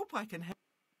 I hope I can help.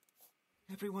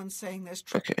 Everyone's saying there's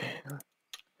Okay.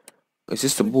 Is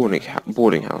this the boarding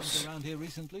house? Around here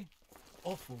recently?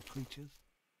 Awful creatures.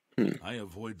 I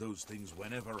avoid those things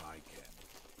whenever I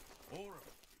can. Or other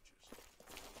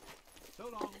creatures. So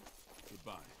long.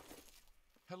 Goodbye.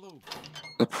 Hello.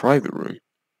 The private room.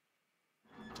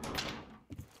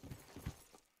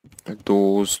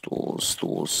 Doors.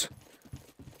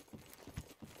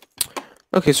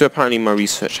 Okay, so apparently my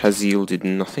research has yielded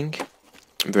nothing.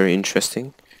 Very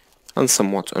interesting. And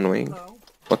somewhat annoying. Hello.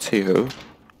 But hey ho.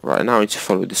 Right, now I need to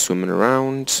follow this woman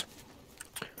around.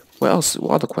 What else?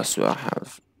 What other quests do I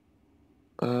have?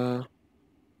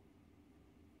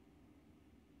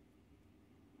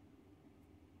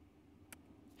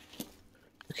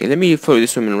 Okay, let me follow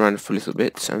this woman around for a little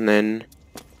bit, and then...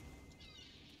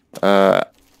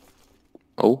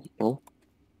 Oh.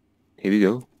 Here we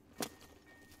go.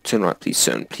 Turn right, please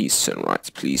turn right,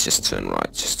 please just turn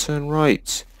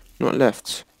right. Not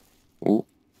left. Oh,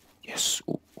 yes,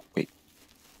 oh, wait.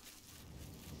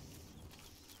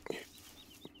 I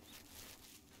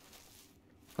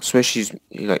swear he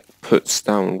like, puts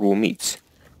down raw meat.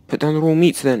 Put down the raw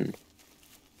meat, then.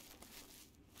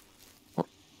 What?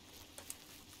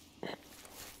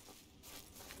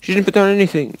 She didn't put down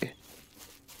anything.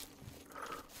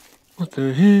 What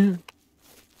the hell?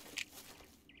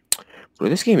 Bro,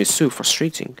 this game is so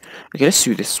frustrating. Okay, let's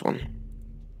do this one.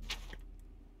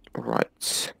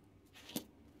 Alright.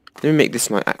 Let me make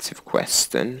this my active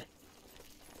quest, then.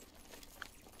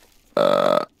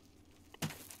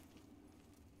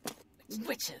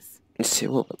 Witches. Let's see,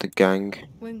 what about the gang?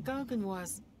 When Gogan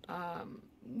was,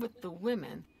 with the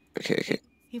women, Okay.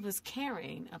 he was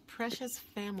carrying a precious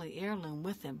family heirloom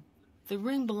with him. The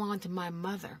ring belonged to my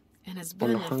mother and has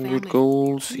been in the 100 family.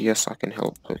 gold. Yes, I can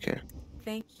help. Okay.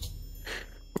 Thank.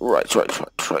 Right.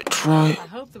 I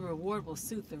hope the reward will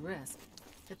suit the risk.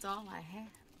 That's all I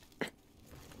have.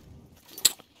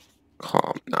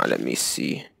 Calm. Now, let me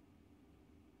see.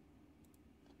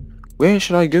 Where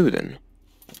should I go then?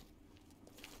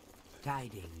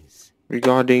 Tidings.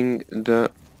 Regarding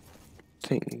the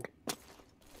thing.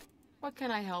 What can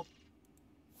I help?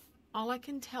 All I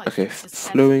can tell Okay, you is that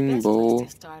flowing the best bowl.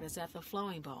 place to start is at the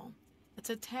Flowing Bowl. It's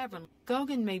a tavern.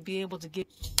 Gogan may be able to give.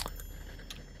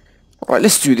 Alright,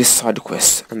 let's do this side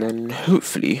quest, and then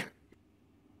hopefully...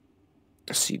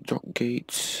 Let's see, dock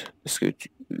gate. Let's go to...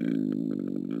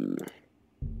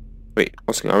 Wait,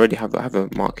 one second, I already have a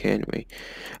mark here anyway.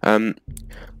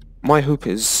 My hope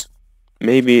is,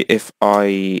 maybe if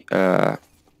I...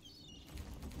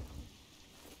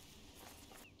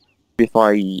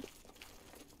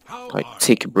 How like are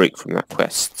take a break from that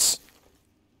quests,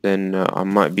 then I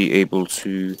might be able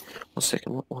to... One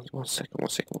second.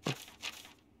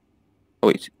 Oh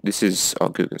wait, this is our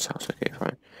Gogan's house. Okay,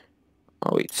 fine.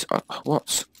 Oh wait,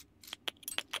 what?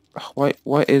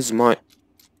 Why is my...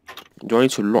 Do I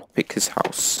need to lockpick his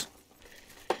house?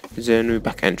 Is there no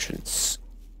back entrance?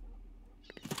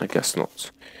 I guess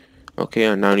not. Okay,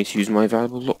 I now need to use my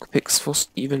valuable lockpicks for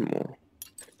even more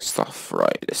stuff.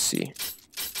 Right, let's see.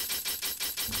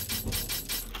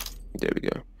 There we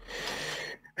go.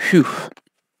 Phew.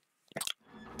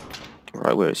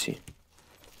 Right, where is he?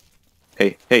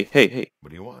 Hey. What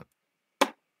do you want? I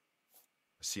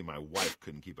see my wife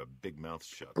couldn't keep a big mouth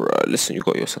shut. Bruh, listen, you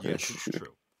got yourself in Yes, a it's shoe.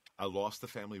 true. I lost the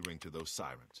family ring to those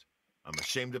sirens. I'm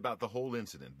ashamed about the whole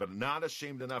incident, but not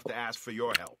ashamed enough to ask for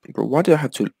your help. Bro, why do I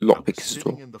have to I lockpick was his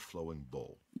sitting door? in the flowing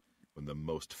bowl when the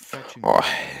most fetching Oh, woman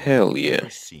hell I've yeah. ever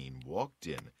seen walked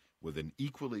in with an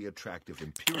equally attractive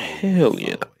imperial Hell woman yeah,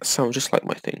 following. that sounds just like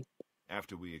my thing.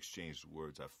 After we exchanged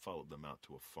words, I followed them out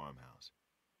to a farmhouse.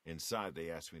 Inside,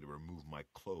 they asked me to remove my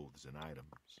clothes and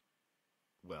items.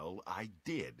 Well, I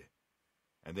did.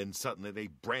 And then suddenly they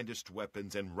brandished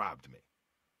weapons and robbed me.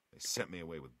 They sent me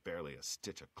away with barely a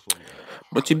stitch of clothing.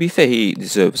 But to be fair, he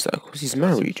deserves that because he's Cousin,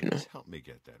 married, you know. please help me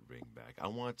get that ring back. I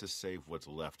want to save what's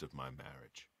left of my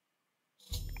marriage.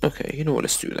 Okay, you know what,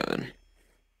 let's do that then.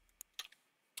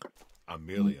 I'm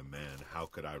merely a man. How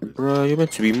could I resist? Bruh, you're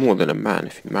meant to be more than a man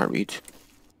if you're married.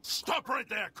 Stop right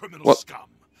there, criminal What? scum.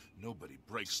 Nobody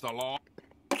breaks the law.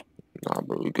 Nah,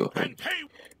 bro, go home. And pay.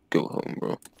 Go home, bro.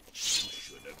 You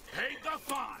should have paid the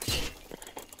fine.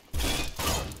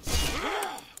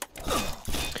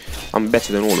 I'm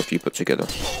better than all of you put together.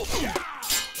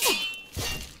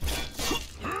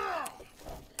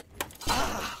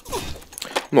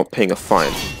 I'm not paying a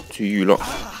fine to you lot.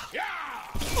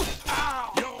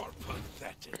 You're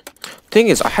pathetic. Thing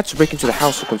is, I had to break into the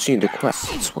house to continue the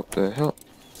quests. What the hell?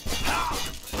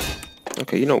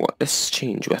 Okay, you know what? Let's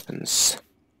change weapons.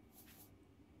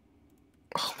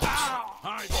 I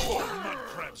thought mud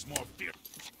crabs more fierce.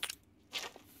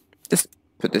 Let's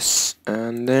put this,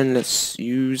 and then let's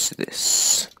use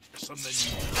this. Than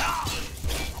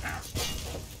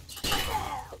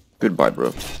Goodbye,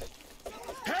 bro.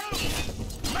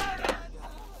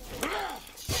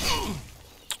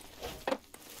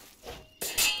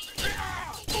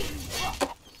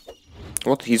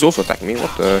 What? He's also attacking me?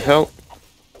 What the hell?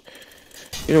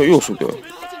 You know, you also go.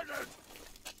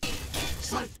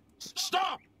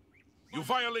 Stop! You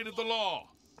violated the law.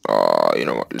 Ah, you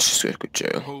know what? Let's just go to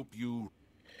jail. Hope you.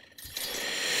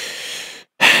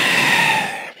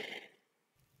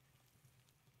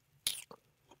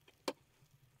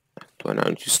 Do I now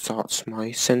need to start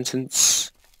my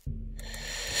sentence?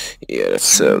 Yeah, let's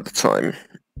serve the time.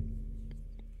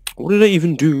 What did I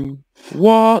even do?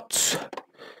 What?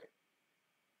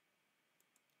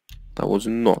 That was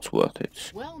not worth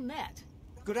it. Well met.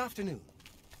 Good afternoon.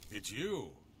 It's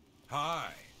you.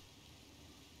 Hi.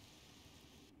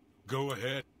 Go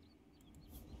ahead.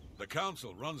 The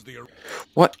council runs the...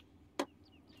 What?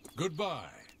 Goodbye.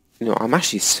 You know, I'm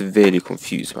actually severely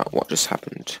confused about what just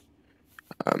happened.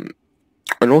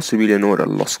 And also really annoyed I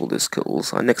lost all these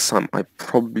kills. Next time I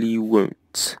probably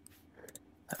won't.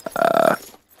 I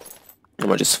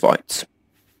might just fight.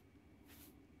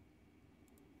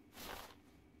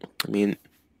 I mean...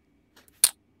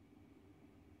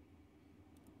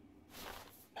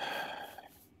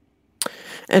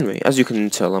 Anyway, as you can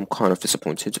tell, I'm kind of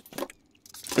disappointed.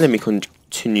 Let me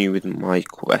continue with my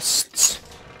quests.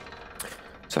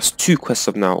 So that's 2 quests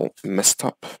I've now messed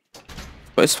up.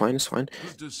 But it's fine, it's fine.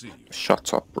 Good to see you.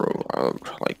 Shut up, bro.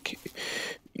 Like,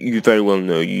 you very well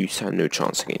know you stand no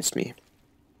chance against me.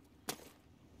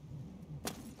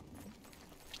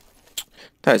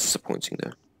 That is disappointing,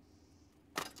 though.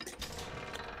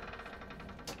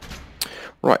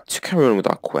 Right, to carry on with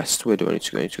our quest, where do I need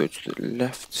to go? I need to go to the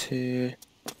left here.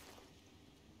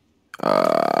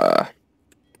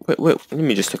 Wait, let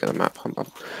me just look at the map. I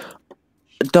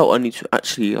doubt I need to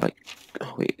actually, like...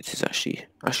 Oh, wait, it is actually...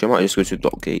 Actually, I might just go to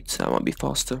dock gates. That might be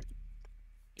faster.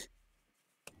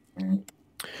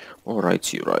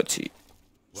 Alrighty.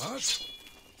 What?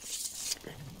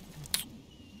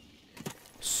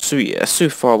 So yeah, so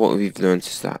far what we've learned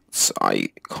is that I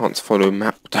can't follow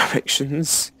map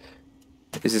directions.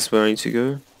 Is this where I need to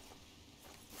go?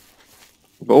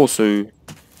 But also,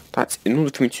 that in order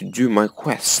for me to do my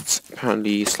quest,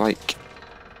 apparently it's like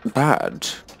bad.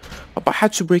 But I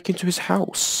had to break into his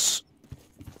house.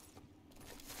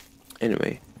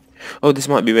 Anyway. Oh, this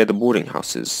might be where the boarding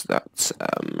house is that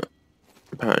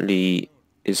apparently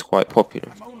is quite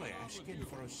popular.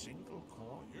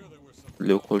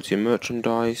 Low quality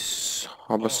merchandise,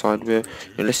 harborside wear.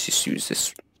 Yeah, let's just use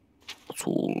this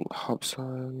tool.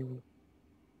 Harborside.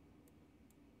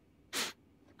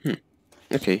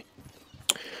 Okay.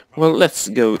 Well, let's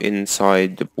go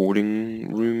inside the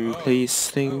boarding room place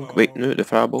thing. Wait, no, the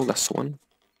fireball, that's the one.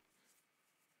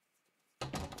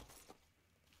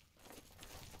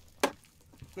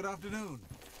 Good afternoon.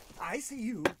 I see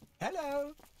you.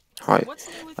 Hello. Hi. What's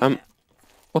new with you?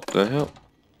 What the hell?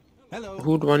 Hello.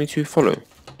 Who do I need to follow?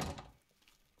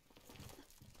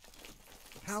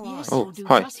 How are Yes, you? Oh, you'll do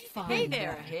hi. just fine. Hey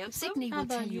there, handsome. Sydney How will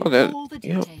about tell you you? Oh, there- all the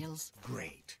yeah. details.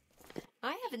 Great.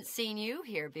 I haven't seen you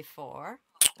here before.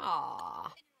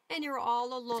 Aw, and you're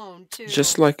all alone, too.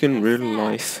 Just like in How real sad.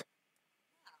 life.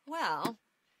 Well,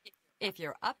 if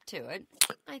you're up to it,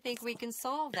 I think we can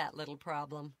solve that little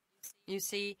problem. You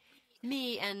see,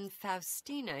 me and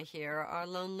Faustina here are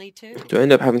lonely, too. Do I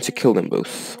end up having to kill them We've been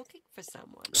both? looking for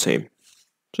someone. Same.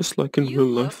 Just like in You real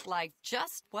look life. like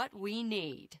just what we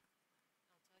need.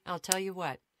 I'll tell you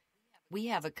what. We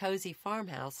have a cozy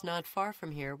farmhouse not far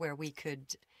from here where we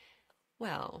could,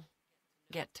 well,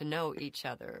 get to know each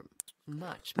other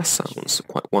much That sounds better.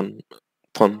 quite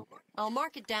fun. I'll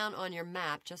mark it down on your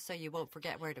map just so you won't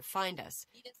forget where to find us.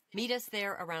 Meet us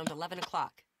there around 11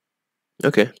 o'clock.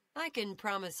 Okay. I can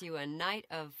promise you a night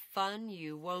of fun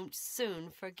you won't soon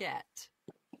forget.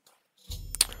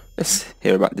 Let's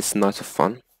hear about this night of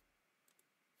fun.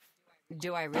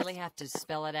 Do I really have to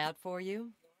spell it out for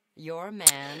you? You're a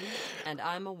man, and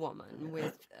I'm a woman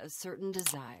with a certain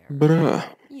desire. Bruh.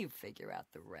 You figure out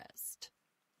the rest.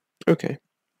 Okay.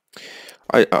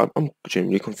 I'm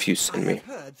genuinely confused I anyway. have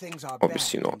heard things are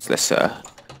Obviously bad. not. Let's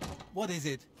What is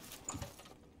it?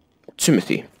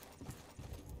 Timothy.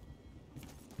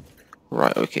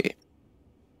 Right, okay.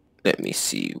 Let me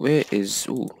see. Where is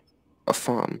a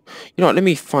farm? You know what, let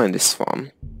me find this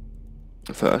farm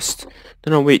first.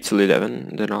 Then I'll wait till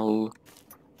 11. Then I'll...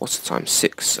 What's the time?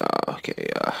 6. Okay,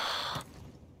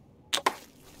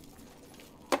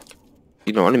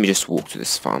 you know what, let me just walk to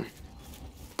this farm.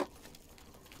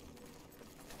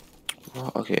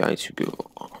 Okay, I need to go...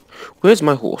 Where's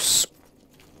my horse?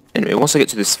 Anyway, once I get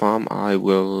to this farm, I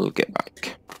will get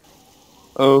back.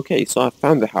 Okay, so I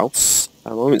found the house.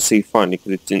 I won't say finally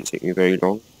because it didn't take me very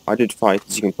long. I did fight,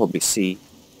 as you can probably see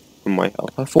from my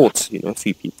health. I fought, you know, a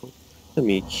few people. Let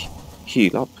me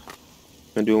heal up.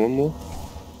 Can I do one more?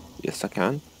 Yes, I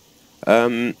can.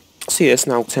 So yeah, it's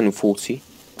now 10:40.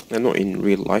 And not in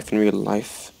real life. In real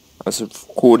life, as of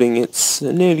recording, it's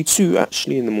nearly 2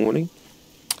 actually in the morning.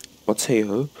 But hey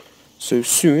ho. So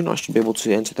soon I should be able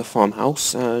to enter the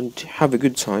farmhouse and have a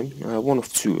good time. One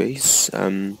of two ways.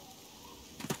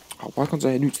 Why can't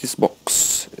I loot this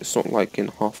box? It's not like in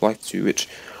Half-Life 2, which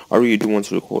I really do want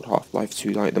to record Half-Life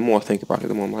 2. Like, the more I think about it,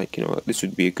 the more I'm like, you know, this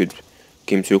would be a good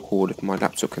game to record if my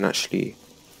laptop can actually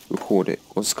record it.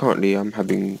 Because currently I'm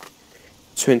having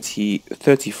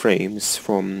 30 frames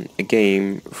from a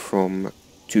game from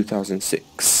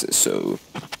 2006, so...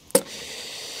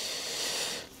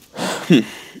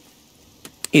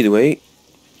 Either way,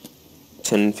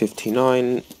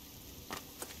 10:59...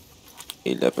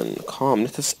 11. Calm.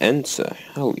 Let us enter.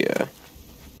 Hell yeah.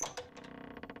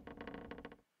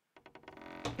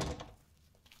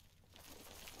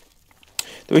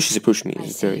 The way she's approaching me I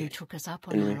is see very... you took us up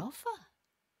on Anyway. our offer.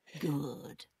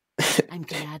 Good. I'm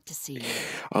glad to see you.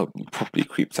 I'm properly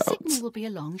creeped out. Sydney will be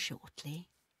along shortly.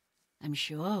 I'm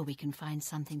sure we can find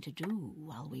something to do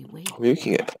while we wait. We're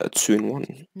looking at a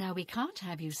 2-in-1. Now, we can't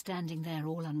have you standing there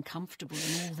all uncomfortable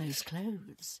in all those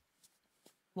clothes.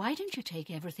 Why don't you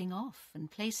take everything off and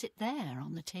place it there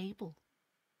on the table?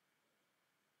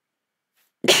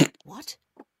 What?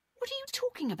 What are you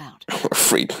talking about? I'm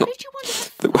afraid not. Did you want to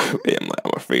have The fun? way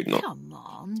I'm afraid not. Come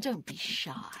on, don't be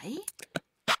shy.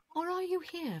 Or are you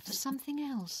here for something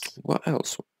else? What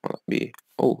else might that be?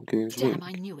 Oh, Goon's room. Damn,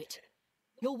 I knew it.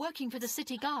 You're working for the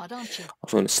city guard, aren't you? I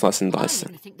was going to slice and I dice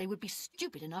didn't it. think they would be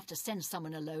stupid enough to send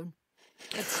someone alone.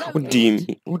 But so What be do you it.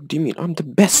 mean? What do you mean? I'm the I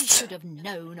best. should have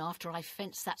known after I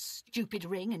fenced that stupid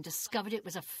ring and discovered it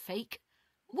was a fake.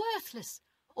 Worthless.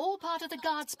 All part of the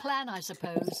guard's plan, I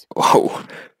suppose. Whoa.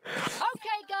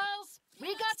 Okay, girls.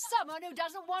 We got someone who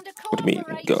doesn't want to What do you mean,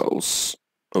 cooperate. girls?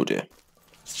 Oh dear.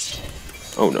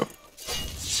 Oh no.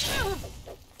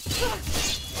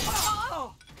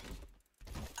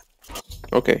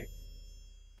 Okay.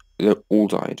 They all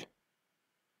died.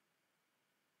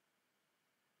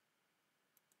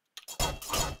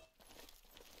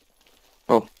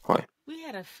 Oh, hi. We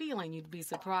had a feeling you'd be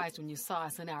surprised when you saw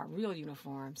us in our real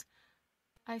uniforms.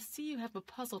 I see you have a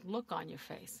puzzled look on your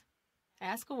face.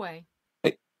 Ask away.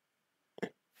 Hey.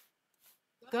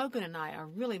 Gogan and I are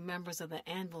really members of the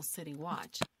Anvil City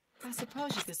Watch. I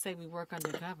suppose you could say we work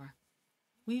undercover.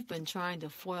 We've been trying to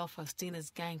foil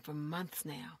Faustina's gang for months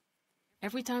now.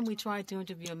 Every time we tried to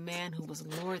interview a man who was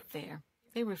lured there,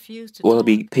 they refused to Will I talk.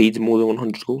 be paid more than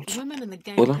 100 gold? The women in the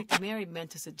gang Will I? picked married men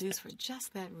to seduce for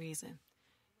just that reason.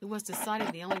 It was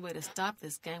decided the only way to stop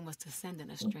this gang was to send in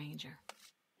a stranger.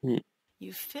 Hmm.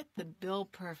 You fit the bill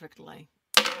perfectly.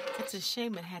 It's a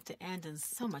shame it had to end in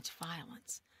so much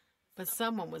violence. But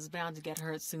someone was bound to get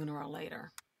hurt sooner or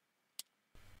later.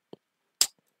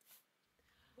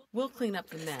 We'll clean up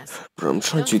the mess. Bro, I'm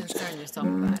trying Don't to... concern yourself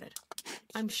about it.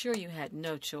 I'm sure you had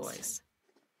no choice.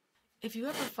 If you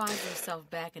ever find yourself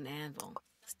back in Anvil,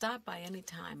 stop by any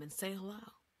time and say hello.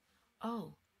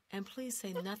 Oh, and please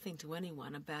say nothing to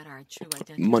anyone about our true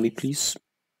identity. Money, please.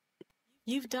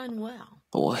 You've done well.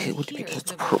 Oh, And what do you mean here is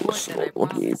that's a the reward promise? that I What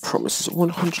do you mean promised. promises?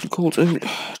 100 gold. Oh,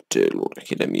 dear Lord.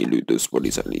 Okay, let me loot those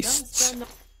bodies at Don't least. spend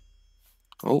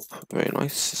Oh, very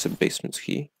nice. It's a basement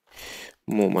key.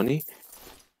 More money.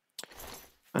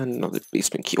 And another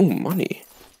basement key. Oh, money.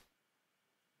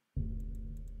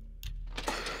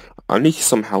 I need to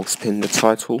somehow spin the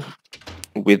title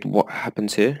with what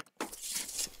happens here.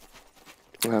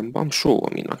 But I'm sure,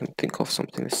 I mean, I can think of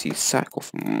something. Let's see, sack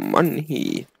of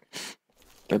money.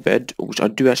 A bed, which I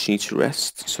do actually need to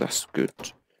rest, so that's good.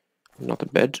 Another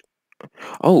bed.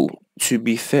 Oh, to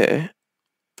be fair,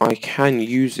 I can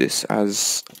use this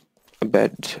as a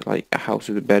bed, like a house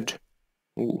with a bed.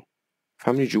 Ooh,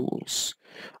 family jewels.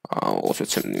 Also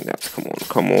attempting that.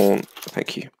 Come on.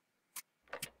 Thank you.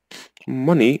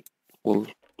 Money, well,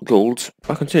 gold.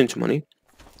 I can turn into money.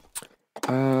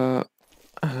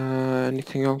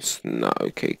 Anything else? No.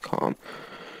 Okay, calm.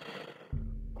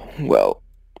 Well,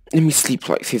 let me sleep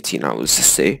like 15 hours to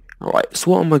say. Alright,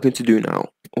 so what am I going to do now?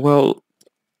 Well,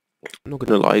 I'm not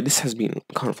gonna lie, this has been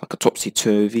kind of like a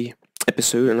topsy-turvy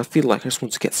episode, and I feel like I just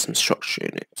want to get some structure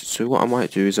in it. So what I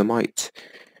might do is I might,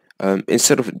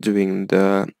 instead of doing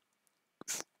the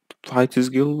Fighters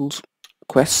Guild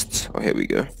quest, oh, here we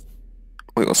go.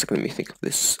 Wait one second, let me think of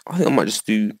this. I think I might just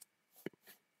do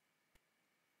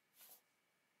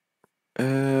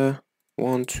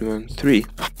 1, 2, and 3.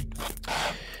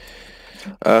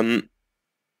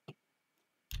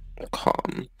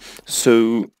 Calm.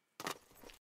 So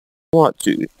what I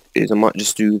do is I might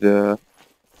just do the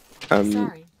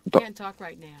Sorry, can't talk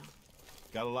right now.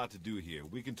 Got a lot to do here.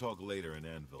 We can talk later in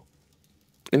Anvil.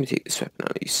 let me take this weapon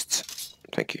at least.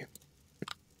 Thank you.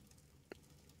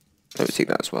 Let me take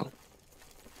that as well.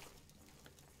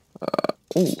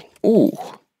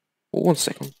 Oh, 1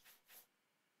 second.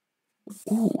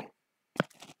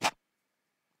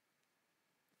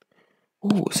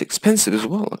 Ooh, it's expensive as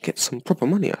well. I'll get some proper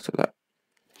money out of that.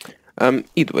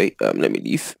 Either way, let me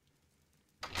leave.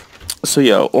 So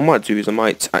yeah, what I might do is I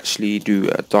might actually do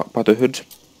a Dark Brotherhood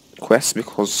quest,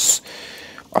 because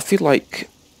I feel like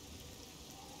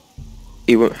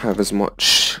it won't have as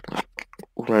much like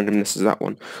randomness as that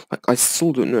one. Like, I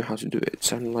still don't know how to do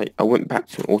it, and like I went back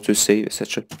to autosave,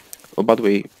 etc. Oh, by the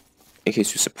way, in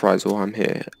case you're surprised why I'm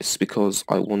here, it's because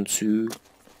I want to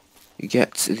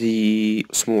get the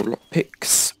small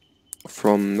lockpicks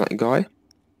from that guy.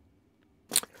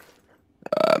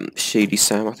 Shady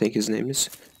Sam, I think his name is.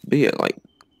 But yeah, like,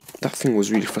 that thing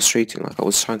was really frustrating. Like, I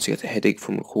was trying to get a headache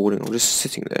from recording. I was just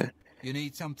sitting there. You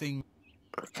need something?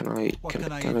 Can I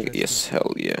interest yes, you?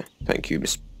 hell yeah. Thank you,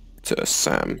 Mr.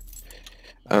 Sam.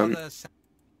 Another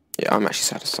Yeah, I'm actually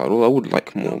satisfied. Well, I would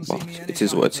like more, Come see but me it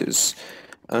is what it anytime,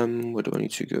 is. Where do I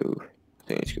need to go? I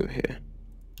think I need to go here.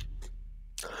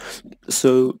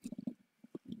 So,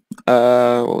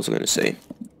 what was I going to say?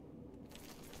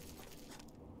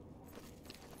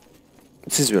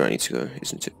 This is where I need to go,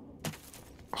 isn't it?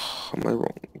 Oh, am I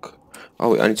wrong?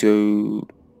 Oh wait, I need to go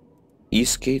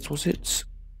East Gate, was it?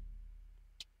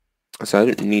 So I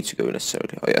didn't need to go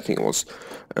necessarily. Oh, yeah, I think it was.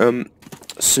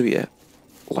 So yeah,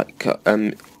 like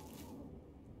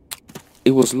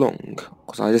it was long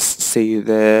because I just stayed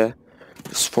there,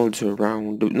 just followed her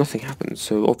around, nothing happened.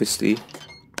 So obviously,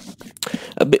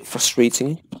 a bit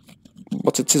frustrating,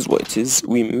 but it is what it is.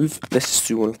 We move. Let's just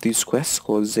do one of these quests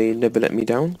because they never let me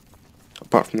down.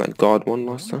 Apart from that guard one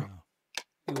last time.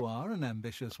 You are an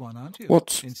ambitious one, aren't you?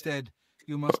 What? Instead,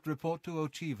 you must report to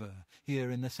Ochiva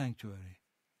here in the sanctuary.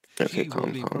 Okay, She calm,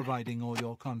 will be calm. providing all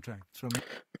your contracts from.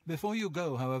 Before you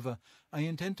go, however, I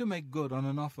intend to make good on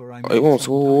an offer I made I want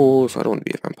some time ago. so I don't want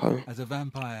to be a vampire. As a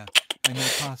vampire, I may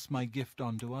pass my gift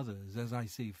on to others as I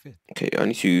see fit. Okay, I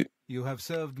need to. You have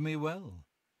served me well,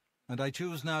 and I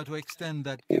choose now to extend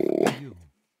that gift to you.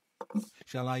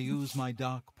 Shall I use my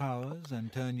dark powers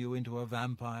and turn you into a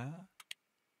vampire?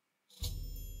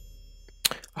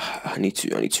 I need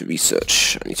to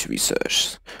research.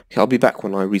 Okay, I'll be back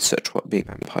when I research what Big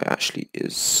Vampire actually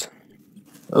is.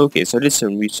 Okay, so I did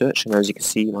some research, and as you can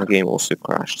see, my game also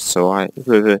crashed. So I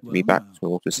reverted me back to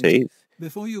autosave.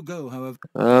 Before you go, however,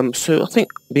 So I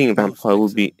think being a vampire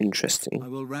would be interesting. I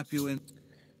will wrap you in.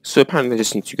 So apparently I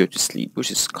just need to go to sleep,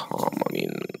 which is calm. I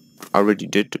mean, I already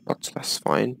did, but that's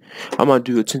fine. I might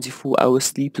do a 24-hour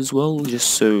sleep as well, just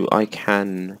so I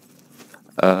can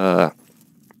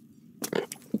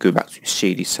go back to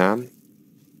Shady Sam.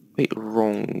 Wait,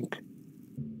 wrong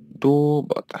door,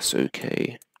 but that's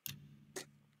okay.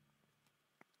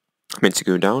 I meant to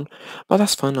go down, but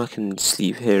that's fine. I can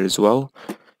sleep here as well.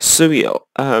 So yeah,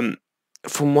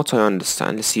 from what I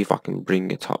understand, let's see if I can bring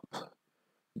it up.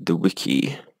 The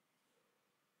wiki.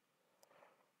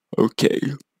 Okay.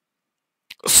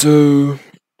 So,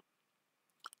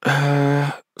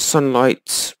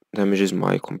 sunlight damages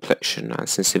my complexion and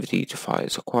sensitivity to fire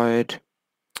is acquired,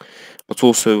 but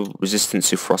also resistance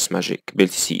to frost magic,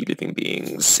 ability to see living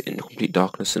beings in complete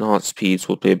darkness, enhanced speed,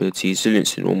 swordplay abilities,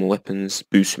 resilience to normal weapons,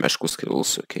 boost magical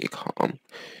skills. Okay, calm.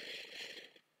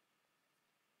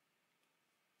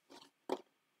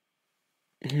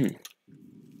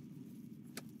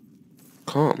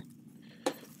 Calm.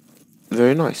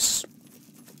 Very nice.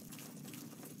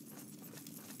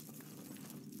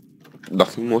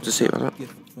 Nothing more to say about that.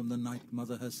 Gift from the Night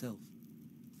Mother herself.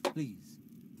 Please,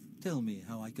 tell me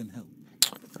how I can help.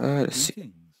 Let's see.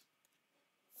 Greetings.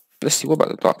 Let's see, what about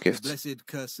the dark The gift? blessed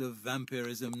curse of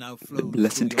vampirism now The flows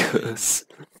blessed through your veins. curse.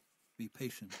 Be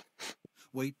patient.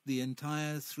 Wait the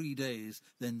entire 3 days,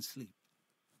 then sleep.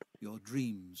 Your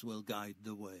dreams will guide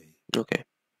the way. Okay.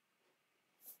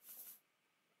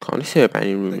 Can't hear about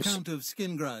any The rumors. Count of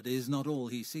Skingrad is not all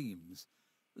he seems.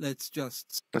 Let's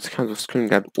just That's kind of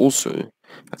Scringad also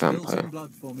a spill vampire. some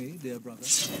blood for me, dear brother.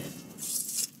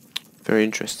 Very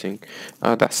interesting.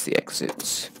 That's the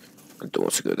exit. I don't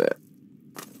want to go there.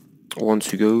 I want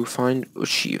to go find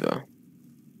Uchiva.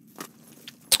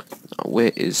 Now,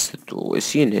 where is the door? Is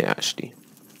she in here actually?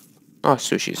 Ah,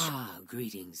 so she's. Ah,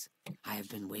 greetings. I have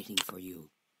been waiting for you.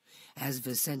 As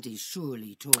Vicente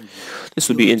surely told you, This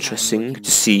will be your time interesting working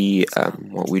to see has come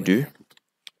what to we an do. end.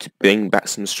 To bring back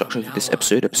some structure From to this now on,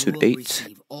 episode, you episode will 8.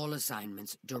 receive all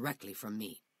assignments directly from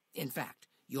me. In fact,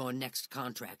 your next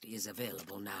contract is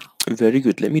available now. Very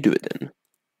good, let me do it then.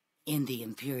 In the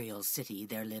Imperial City,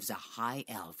 there lives a high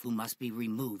elf who must be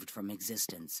removed from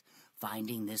existence.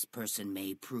 Finding this person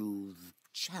may prove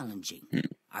challenging.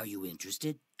 Are you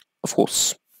interested? Of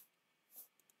course.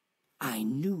 I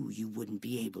knew you wouldn't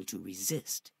be able to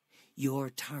resist. Your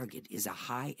target is a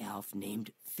high elf named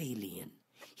Phalion.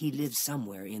 He lives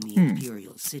somewhere in the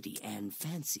Imperial City and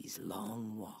fancies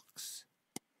long walks.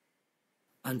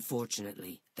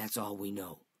 Unfortunately, that's all we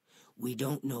know. We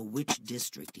don't know which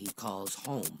district he calls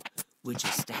home, which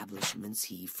establishments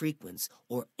he frequents,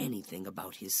 or anything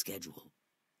about his schedule.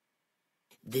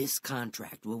 This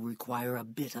contract will require a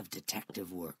bit of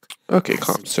detective work. Okay, I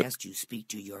calm. So, suggest you speak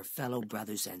to your fellow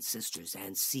brothers and sisters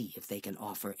and see if they can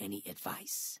offer any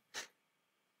advice.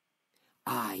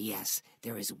 Ah, yes,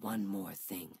 there is one more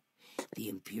thing. The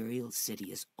Imperial City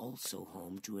is also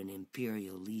home to an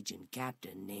Imperial Legion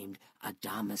captain named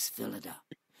Adamus Philida.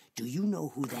 Do you know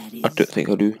who that is? I don't think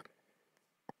I do.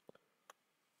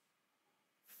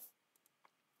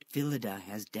 Philida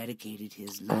has dedicated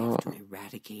his life to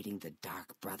eradicating the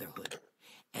Dark Brotherhood,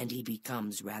 and he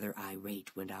becomes rather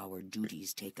irate when our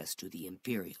duties take us to the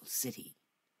Imperial City.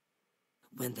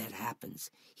 When that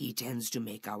happens, he tends to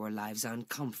make our lives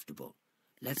uncomfortable.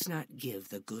 Let's not give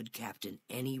the good captain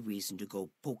any reason to go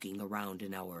poking around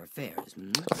in our affairs,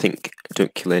 I think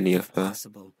Don't kill any of If her.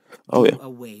 possible, Oh do yeah.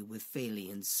 away with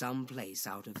Phalian someplace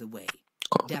out of the way.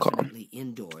 Calm. Definitely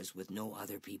indoors with no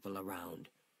other people around.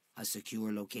 A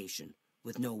secure location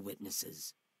with no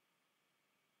witnesses.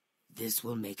 This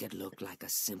will make it look like a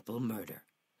simple murder.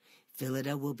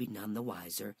 Philida will be none the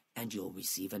wiser, and you'll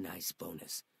receive a nice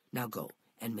bonus. Now go,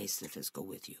 and may Sithis go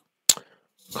with you.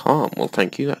 Calm. Well,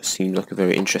 thank you. That seems like a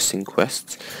very interesting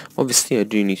quest. Obviously, I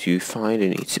do need to find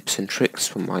any tips and tricks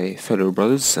from my fellow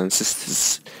brothers and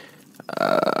sisters.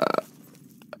 Are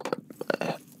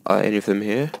any of them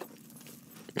here?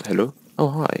 Hello? Oh,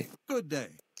 hi. Good day.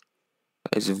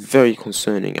 That is a very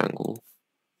concerning angle.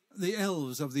 The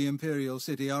elves of the Imperial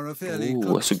City are a fairly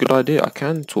Ooh, that's a good idea. I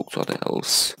can talk to other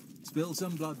elves. Spill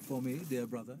some blood for me, dear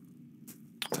brother.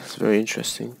 That's very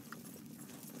interesting.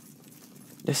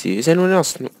 Let's see, is anyone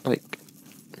else, like...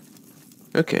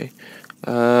 Okay.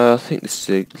 I think this is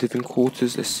a living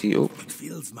quarters. Let's see. Oh. It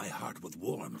fills my heart with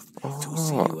warmth to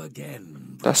see you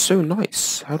again. That's so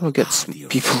nice. How do I get some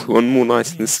people who are more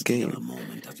nice in this game? A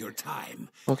moment of your time.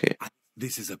 Okay.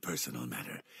 This is a personal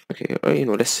matter. Okay, you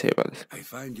know, let's hear about this. I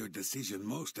find your decision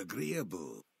most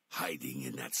agreeable. Hiding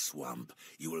in that swamp,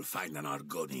 you will find an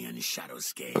Argonian shadow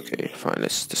scale. Okay, fine,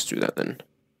 let's just do that then.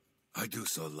 I do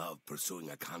so love pursuing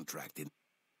a contract in...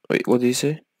 Wait, what did he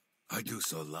say? I do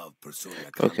so love pursuing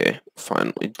a contract. Okay,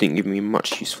 fine. It didn't give me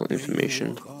much useful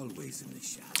information.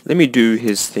 Let me do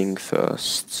his thing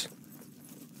first.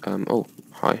 Oh,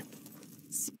 hi.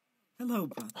 Hello,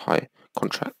 brother. Hi.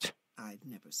 Contract. I'd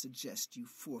never suggest you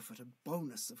forfeit a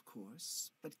bonus, of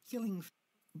course, but killing...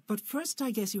 But first,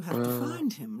 I guess you have to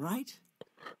find him, right?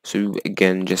 So,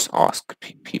 again, just ask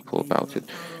people about it.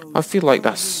 I feel like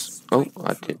that's... Oh,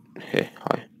 I did... Here,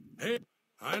 hi. Hey,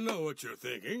 I know what you're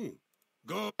thinking.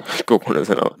 Go on as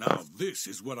an Now, this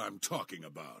is what I'm talking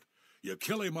about. You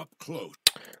kill him up close.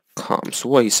 Calm. So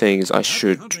what he's saying is I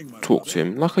should talk to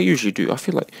him like I usually do. I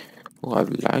feel like... Oh, I've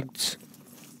lagged.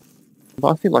 But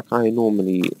I feel like I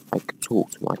normally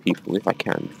talk to my people if I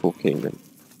can before killing them.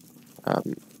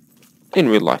 In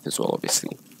real life as well,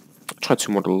 obviously. I try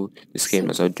to model this game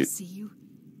as I do. See you.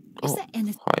 Oh, there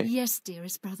anything? hi. Yes,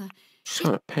 dearest brother. She's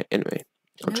kind of pet anyway.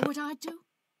 You know what I'd do?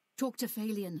 Talk to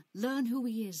Phalian. Learn who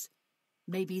he is.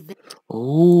 Maybe they...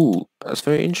 Oh, that's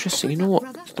very interesting. You know what?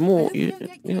 Brother, The more you...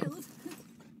 Yeah.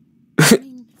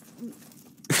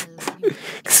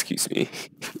 Excuse me.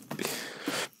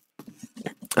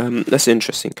 That's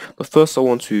interesting. But first I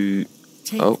want to...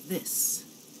 Take this.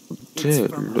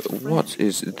 Dude, look, what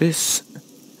is this?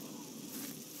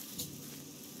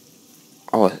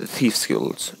 Oh, the Thief's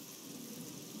Guild.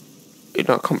 You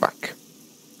know, come back.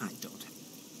 I don't.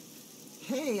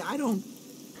 Hey, I don't...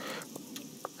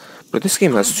 But this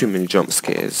game has too many jump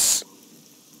scares.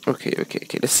 Okay,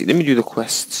 let's see. Let me do the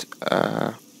quest.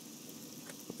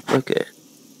 Okay.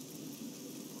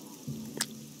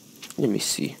 Let me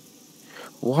see.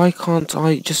 Why can't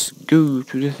I just go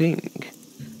to the thing?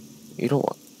 You know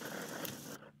what?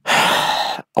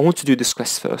 I want to do this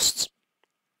quest first.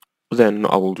 Then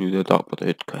I will do the Dark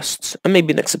Brotherhood quest. And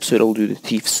maybe next episode I'll do the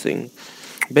Thieves thing.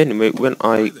 But anyway, when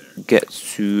I get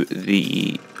to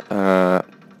the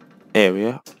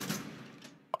area,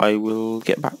 I will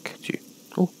get back to you.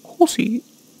 Oh, horsey!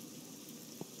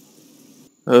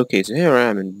 Okay, so here I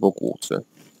am in Bogwater.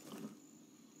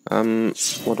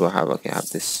 What do I have? Okay, I have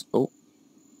this. Oh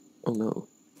no.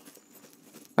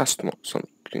 That's not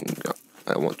something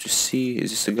I want to see.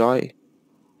 Is this a guy?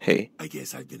 Hey. I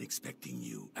guess I've been expecting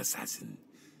you, assassin.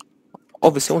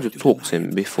 Obviously, I want to talk to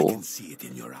him before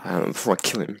I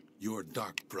kill him. Your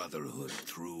Dark Brotherhood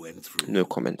through and through. No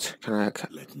comment. Can I...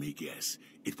 Let me guess.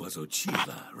 It was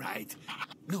Ochiva, right?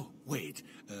 No, wait.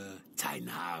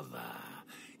 Tainava.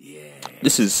 Yeah.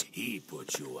 This is... He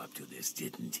put you up to this,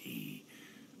 didn't he?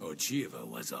 Ochiva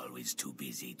was always too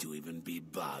busy to even be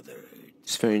bothered.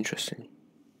 It's very interesting.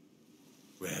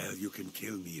 Well, you can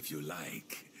kill me if you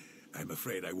like. I'm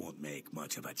afraid I won't make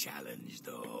much of a challenge,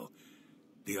 though.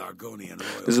 The Argonian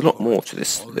royal... There's a lot more to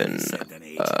this than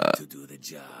to do the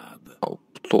job. I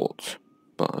thought.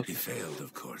 But okay. He failed,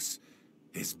 of course.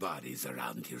 His body's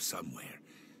around here somewhere.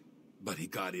 But he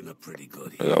got in a pretty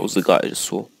good hit. That was the guy I just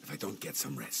saw. If I don't get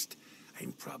some rest,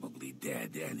 I'm probably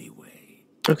dead anyway.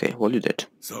 Okay, well, you did.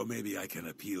 So maybe I can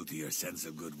appeal to your sense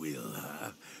of goodwill,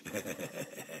 huh?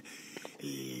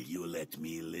 You let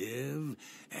me live,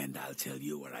 and I'll tell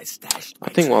you where I stashed my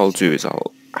I think what I'll do is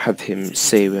I'll have him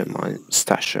say where my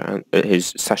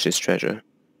his treasure,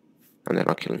 and then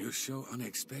I'll kill him. You show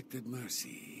unexpected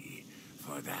mercy.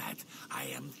 For that, I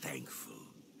am thankful.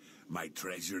 My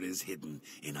treasure is hidden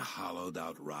in a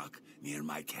hollowed-out rock near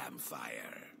my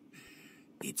campfire.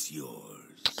 It's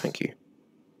yours. Thank you.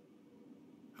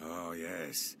 Oh,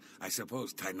 yes. I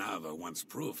suppose Tainava wants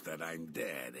proof that I'm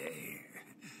dead, eh?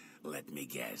 Let me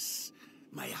guess.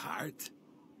 My heart?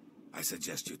 I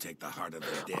suggest you take the heart of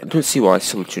the dead. I don't see why I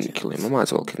still shouldn't kill him. I might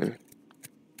as well kill him.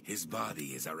 His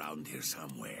body is around here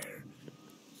somewhere.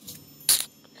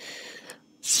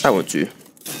 I want to.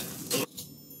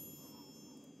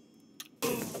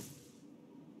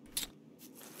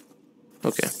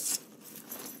 Okay.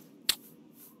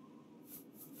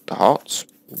 The heart.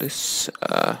 This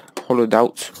hollowed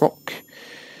out rock.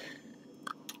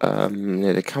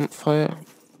 Near the campfire.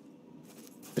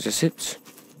 Is this it?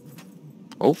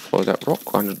 Oh, follow that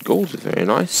rock. 100 gold. Very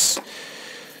nice.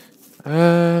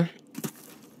 And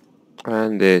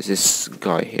there's this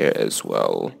guy here as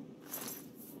well.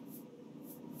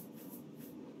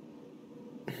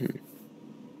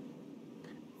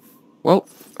 Well,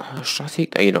 should I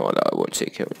take that? You know what? I won't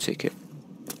take it. I won't take it.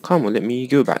 Come on, let me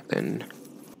go back then.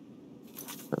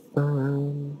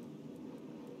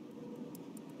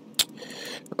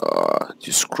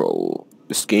 Just scroll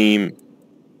this game.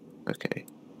 Okay.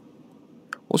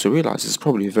 Also realize it's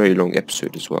probably a very long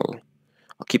episode as well.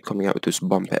 I'll keep coming out with those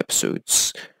bumper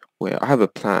episodes where I have a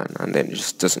plan and then it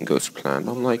just doesn't go to plan.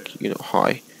 I'm like, you know,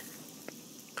 hi.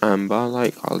 But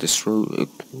like, I'll just roll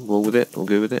with it or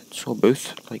go with it, or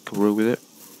both, like roll with it.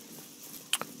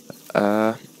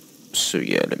 So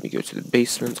yeah, let me go to the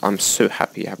basement. I'm so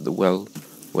happy I have the well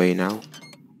way now.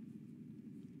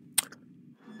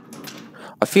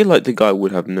 I feel like the guy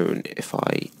would have known if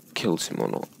I killed him or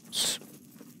not.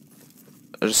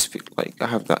 I just feel like I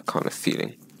have that kind of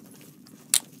feeling.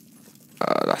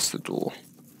 That's the door.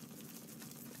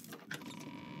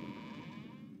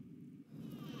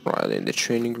 Right, in the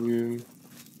training room.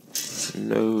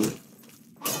 No.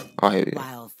 Oh, here we go.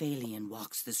 While Phalian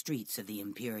walks the streets of the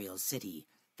Imperial City,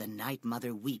 the Night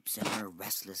Mother weeps in her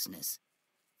restlessness.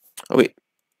 Oh wait,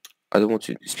 I don't want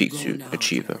to speak to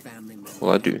Achiever.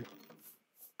 Well, I do.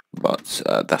 But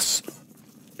that's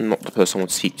not the person I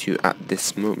want to speak to at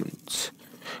this moment.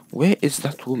 Where is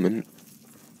that woman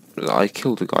that I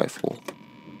killed the guy for?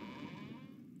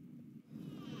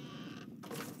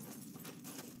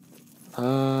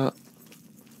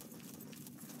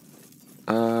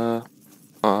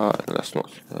 That's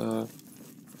not,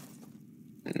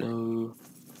 no.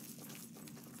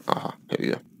 Aha, here we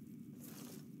go.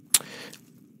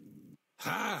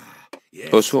 Ha! Yes,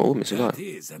 Oh, so what woman is that that?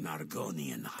 is an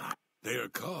Argonian heart. They are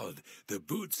called the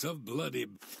Boots of Bloody...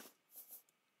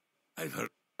 I've heard...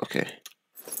 Okay.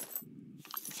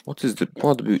 What are the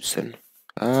boots then?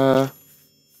 Oh,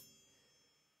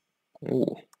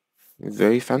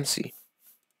 very fancy.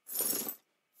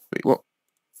 Wait, what?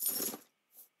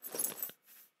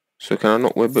 So can I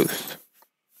not wear both?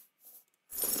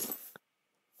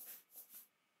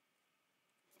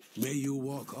 May you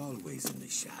walk always in the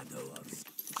shadow of...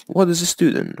 What does this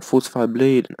do then? Fortified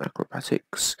blade and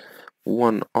acrobatics.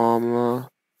 1 armor.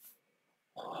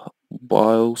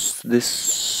 Whilst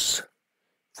this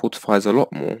fortifies a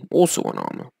lot more. Also 1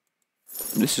 armor.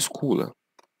 This is cooler.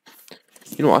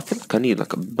 You know, I feel like I need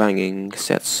like a banging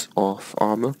set of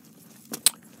armor.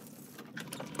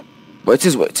 But it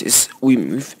is what it is. We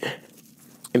move.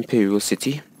 Imperial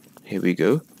City. Here we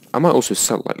go. I might also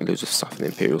sell like loads of stuff in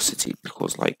Imperial City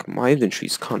because like my inventory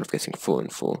is kind of getting full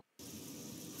and full.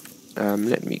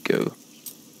 Let me go.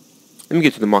 Let me go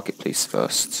to the marketplace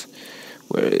first.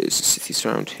 Where is the city's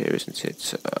around here, isn't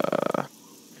it?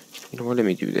 You know what? Let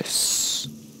me do this.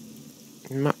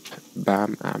 Map.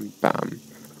 Bam and bam.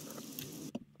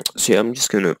 So yeah, I'm just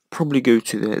gonna probably go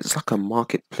to there's like a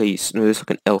marketplace. No, there's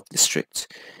like an elf district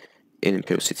in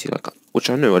Imperial City, like which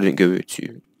I know I didn't go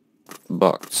to,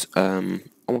 but I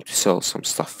want to sell some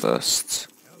stuff first.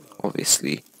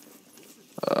 Obviously,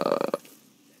 I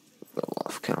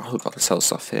hope I can sell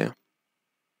stuff here.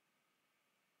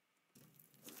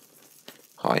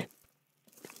 Hi.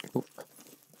 Oop.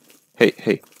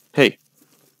 Hey!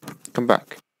 Come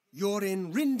back. You're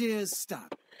in Rindir's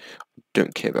stock.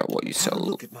 Don't care about what you Have a sell.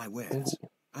 look at my wares. Ooh.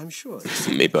 I'm sure.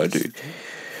 Maybe I do.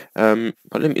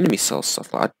 But let me sell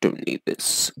stuff. Like I don't need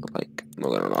this. Like, I'm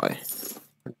not gonna lie,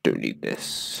 I don't need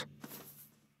this.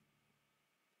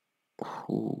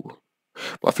 Ooh.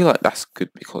 But I feel like that's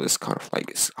good because it's kind of like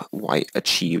it's white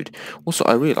achieved. Also,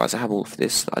 I realise I have all of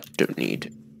this that I don't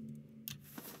need.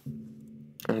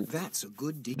 And that's a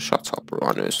good deal. Shut up, bro.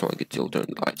 I know it's not a good deal.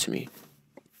 Don't lie to me.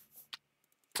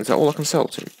 Is that all I can sell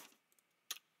to him?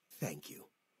 Thank you.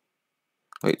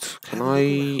 Wait, can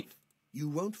I? You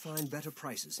won't find better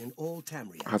prices in all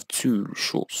Tamriel. I have 2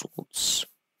 short swords.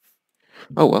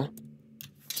 Oh well.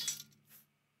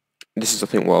 This is I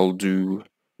think what I'll do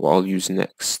what I'll use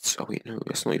next. Oh wait, no,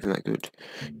 that's not even that good.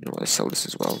 You know what, let's sell this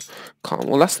as well. Calm.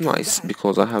 Well, that's nice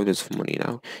because I have this for money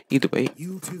now. Either way,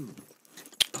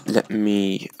 let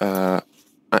me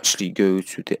actually go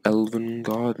to the Elven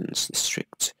Gardens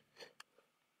district.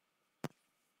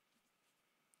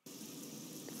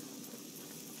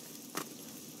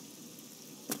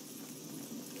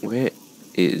 Where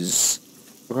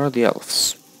are the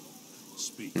elves?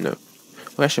 Speak. No.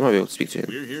 Well, actually, I might be able to speak to him.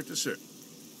 We're here to serve.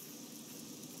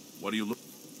 What do you look?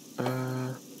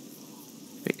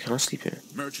 Wait, can I sleep here?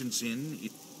 Merchants Inn.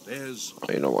 There's.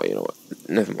 Oh, you know what?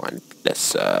 Never mind.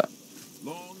 Let's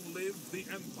Long live the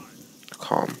Empire.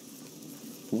 calm.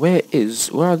 Where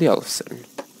are the elves then?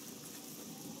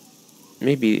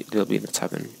 Maybe they'll be in the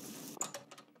tavern.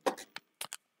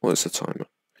 What is the time?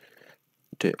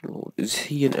 Dear Lord, is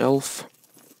he an elf?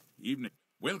 Evening.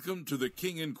 Welcome to the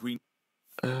King and Queen.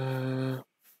 No,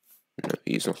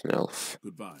 he's not an elf.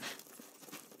 Goodbye.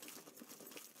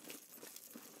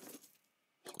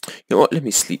 You know what? Let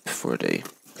me sleep for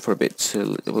a bit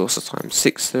till what's the time?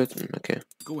 6:30. Okay.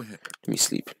 Go ahead. Let me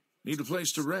sleep. Need a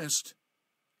place to rest.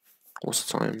 What's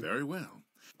the time? Very well.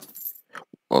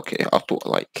 Okay, I thought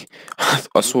like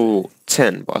I saw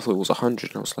 10, but I thought it was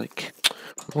 100, and I was like,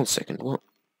 1 second, what?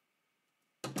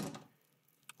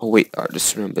 Oh wait, I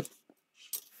just remembered.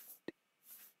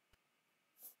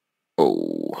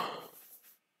 Oh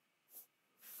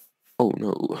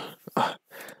no.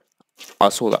 I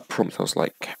saw that prompt, I was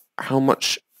like, how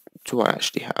much do I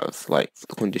actually have, like, for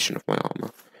the condition of my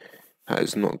armor? That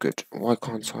is not good. Why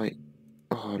can't I?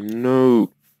 Oh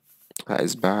no. That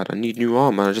is bad. I need new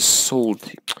armor. I just sold.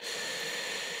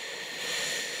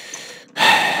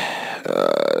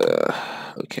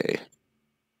 Okay.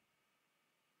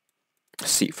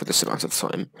 See, for this amount of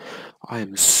time, I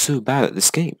am so bad at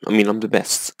this game. I mean, I'm the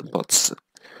best, but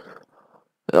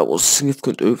that was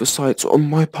significant oversight on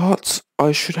my part.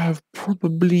 I should have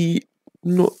probably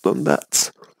not done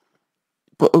that.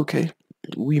 But okay,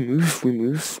 we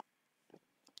move.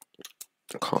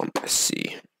 Calm. Let's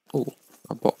see. Oh,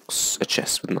 a box, a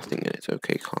chest with nothing in it.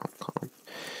 Okay, calm.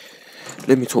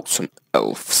 Let me talk to some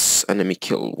elves, and let me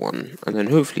kill one, and then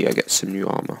hopefully I get some new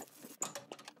armor.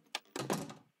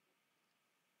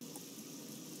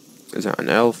 Is that an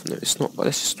elf? No, it's not, but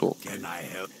let's just talk. Can I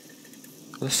help?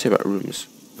 Let's see about rooms.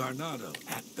 Varnado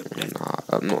at the Nah,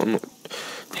 I'm not.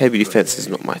 Heavy defense is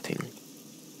not my thing.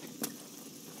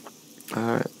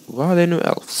 Why are there no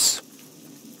elves?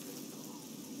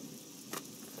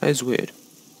 That is weird.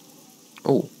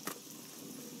 Oh.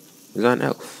 Is that an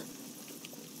elf?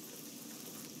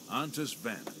 Antus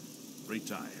Van,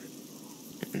 retired.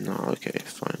 No, okay,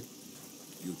 fine.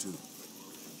 You too.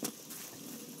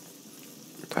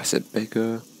 That's a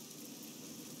beggar.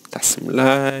 That's some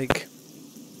lag.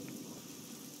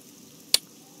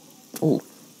 Oh,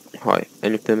 hi.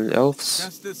 Any of them elves?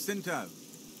 Justice Sinto.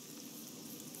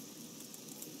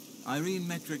 Irene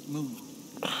Metric moved.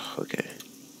 Okay.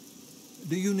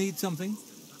 Do you need something?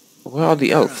 Where are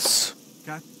the elves?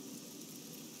 Cat?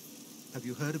 Have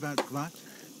you heard about Glat?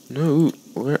 No,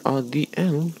 where are the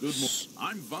Good morning. elves?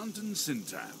 I'm Vanton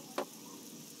Sintal.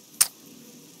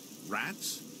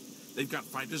 Rats? They've got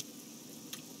fighters.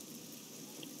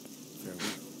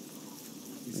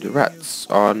 The rats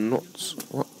are not...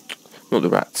 What? Not the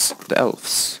rats, the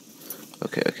elves.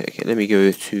 Okay. Let me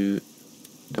go to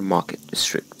the market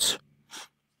district.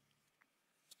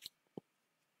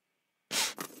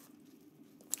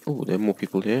 Oh, there are more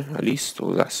people here, at least.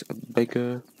 Oh, that's a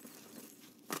beggar.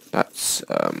 That's,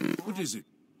 What is it?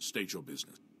 State your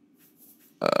business.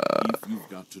 If you've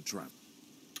got to travel.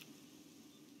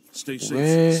 Stay safe,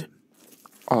 where citizen.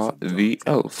 are the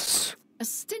elves?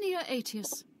 Astinia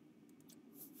Aetius.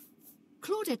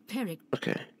 Claudette Peric.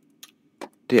 Okay.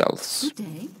 The elves. Good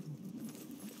day.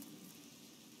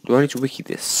 Do I need to wiki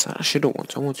this? I actually don't want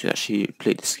to. I want to actually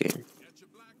play this game. Get your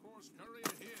Black Horse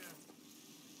courier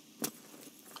here.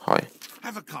 Hi.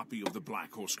 Have a copy of the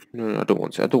Black Horse. No, I don't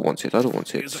want it. I don't want it.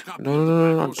 Here's a copy No, of the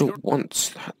Black I Horse don't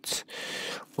want that.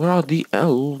 Where are the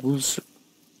elves?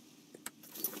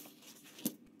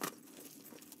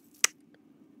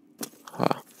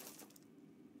 Huh.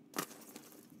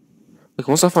 Look,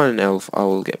 once I find an elf, I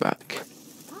will get back.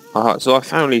 So I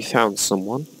finally found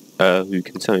someone who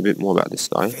can tell me a bit more about this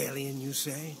guy. Alien, you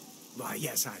say? Why,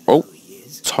 yes, I know Oh, who he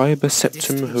is. Tiber A Septim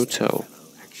distasteful Hotel. fellow,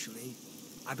 actually.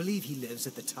 I believe he lives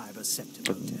at the Tiber Septim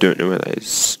I Hotel. don't know where that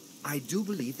is. I do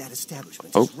believe that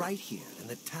establishment Oh. is right here in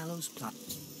the Talos Plaza.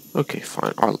 Okay,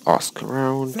 fine. I'll ask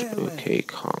around. Farewell. Okay,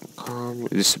 calm.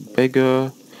 Is this a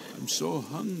beggar? I'm so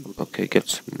hungry. Okay, get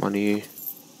some money.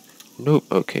 Nope.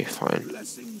 Okay, fine.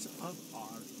 Blessings of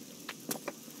art.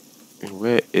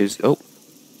 Where is... Oh,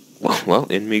 Well,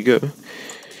 in we go.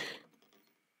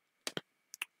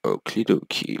 Okie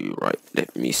dokie. Right,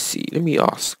 let me see. Let me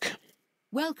ask.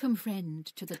 Welcome, friend,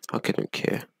 to the... Okay, don't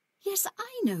care. Yes,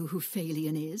 I know who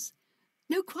Phalion is.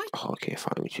 No, quite... Oh, okay,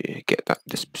 fine. We need to get that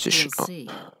disposition We'll up. see.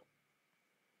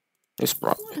 It's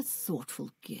bright. What a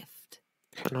thoughtful gift.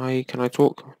 Can I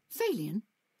talk? Phalion?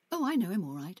 Oh, I know him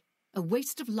all right. A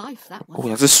waste of life, that one. Oh, he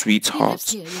has a He sweetheart.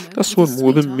 lives here, you know, That's with one his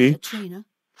more than sweetheart, me. a trainer.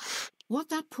 What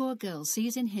that poor girl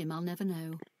sees in him, I'll never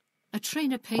know. A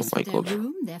trainer pays Oh my for their God.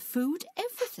 room, their food,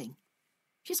 everything.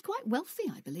 She's quite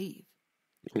wealthy, I believe.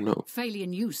 Oh no.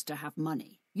 Phalion used to have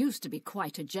money. Used to be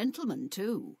quite a gentleman,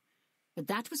 too. But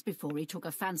that was before he took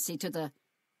a fancy to the,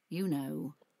 you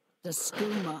know, the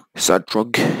skooma. Is that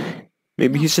drug?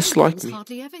 Maybe Now, he's just like Phalion's me.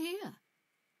 hardly ever here.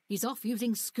 He's off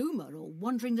using skooma or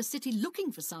wandering the city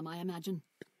looking for some, I imagine.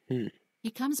 He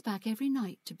comes back every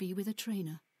night to be with a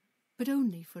trainer. But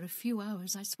only for a few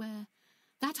hours, I swear.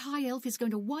 That high elf is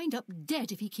going to wind up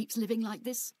dead if he keeps living like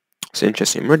this. It's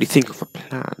interesting. I'm already thinking of a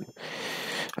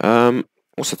plan.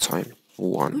 What's the time?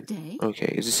 1. Good day.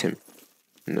 Okay, is this him?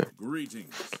 No.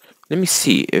 Greetings. Let me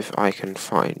see if I can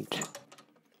find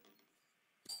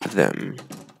them.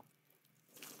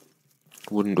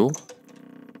 Wooden door.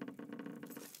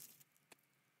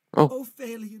 Oh,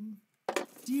 Phalion,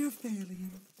 dear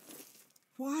Phalion,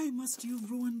 why must you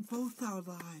ruin both our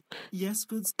lives? Yes,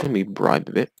 good. Let me bribe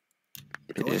a bit.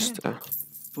 Go Just, ahead.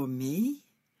 For me?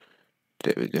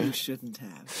 there we go. You shouldn't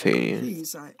have. Phalion.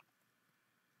 Please,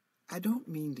 I don't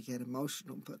mean to get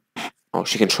emotional, but Oh,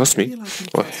 she can trust I me. feel I can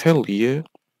Oh, trust hell you. yeah.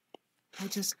 I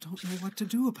just don't know what to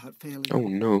do about Phalion. Oh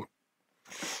no.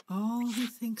 All he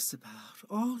thinks about,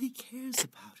 all he cares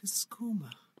about is skooma.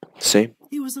 Same.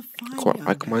 He was a fine Quite young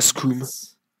like my man skooma.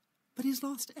 once, but he's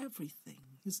lost everything.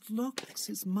 His looks,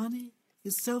 his money,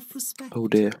 his self-respect. Oh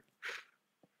dear.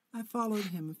 I followed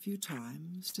him a few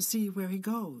times to see where he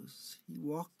goes. He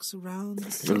walks around the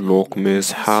city.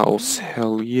 Lockmere's looking for house. skooma.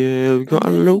 Hell yeah. We got a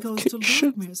And then he goes to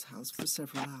location. Lockmere's house for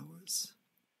several hours.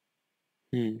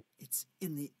 It's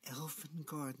in the Elfin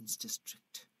Gardens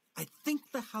district. I think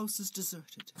the house is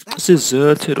deserted. It's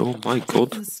deserted. Oh my He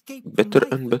god. can escape from Better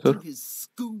life and better. to his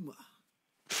skooma.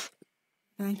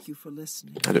 Thank you for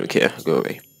listening. I don't care. Go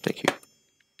away. Thank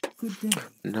you. Good day.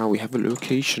 Now we have a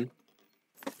location.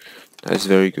 That is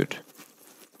very good.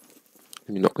 Let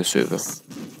me knock this over.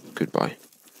 Goodbye.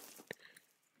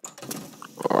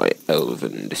 Alright,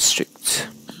 Elven District.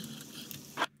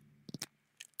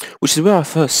 Which is where I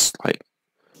first,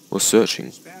 was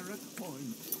searching.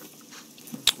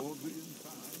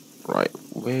 Right,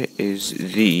 where is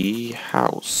the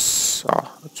house?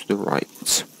 Ah, to the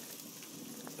right.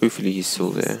 Hopefully he's still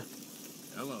there.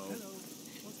 Hello.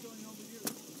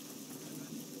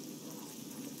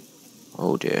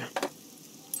 Oh dear.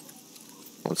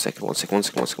 One second.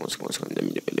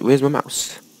 Where's my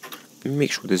mouse? Let me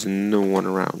make sure there's no one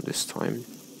around this time.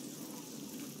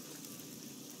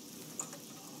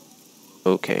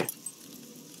 Okay.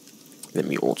 Let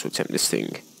me auto attempt this thing.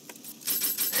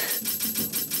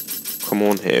 Come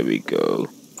on, here we go.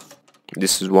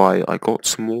 This is why I got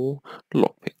some more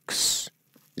lockpicks.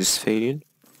 Is this Phalion?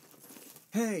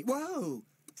 Hey, whoa!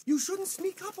 You shouldn't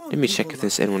sneak up on Let me people check if like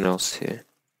there's anyone else here.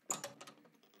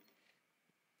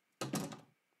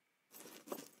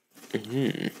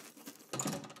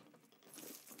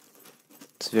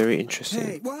 It's very interesting.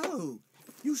 Hey, whoa!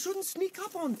 You shouldn't sneak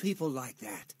up on people like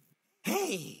that.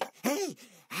 Hey,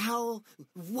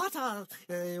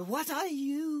 what are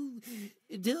you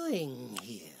doing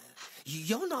here?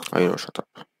 You're not. Oh, you know, shut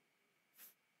up.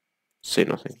 Say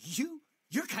nothing.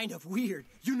 You're kind of weird.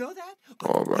 You know that?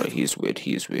 Alright, he's weird.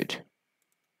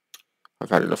 I've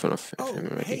had enough of him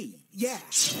already. Hey,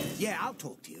 yeah, I'll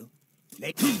talk to you.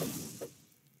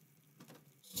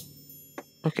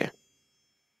 Okay.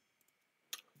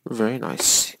 Very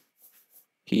nice.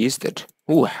 He is dead.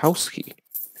 Oh, a house key.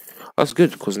 That's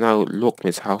good, because now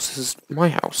Lockmere's house is my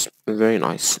house. Very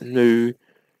nice. No.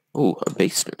 Oh, a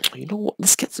basement. You know what?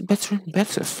 This gets better and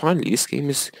better. Finally, this game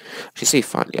is... I should say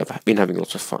finally, I've been having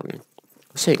lots of fun.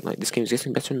 I'm saying, this game is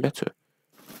getting better and better.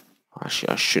 Actually,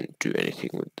 I shouldn't do anything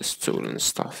with the stolen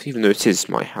stuff, even though it is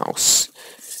my house.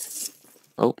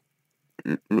 Oh.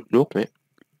 Lockmere.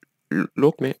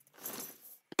 Lockmere.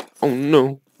 Oh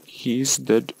no. He's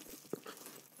dead.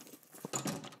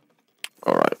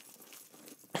 Alright.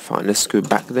 Fine, let's go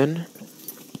back then.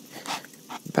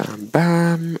 Bam,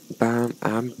 bam, bam,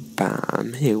 bam,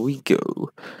 bam. Here we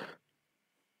go.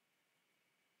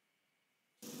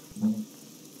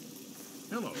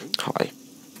 Hello. Hi.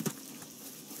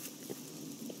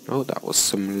 Oh, that was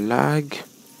some lag.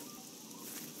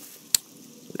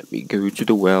 Let me go to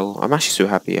the well. I'm actually so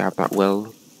happy I have that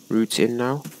well route in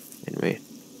now. Anyway.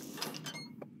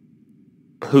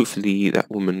 Hopefully that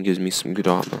woman gives me some good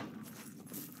armor.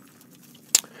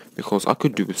 Because I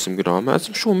could do with some good armor, as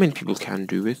I'm sure many people can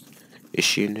do with. Is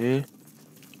she in here?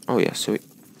 Oh yeah, so...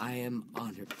 I am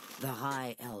honored. The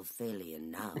high elf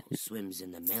alien now swims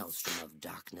in the maelstrom of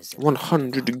darkness.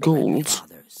 100 gold.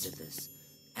 Father, Sithis,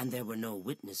 and there were no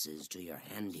witnesses to your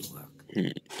handiwork.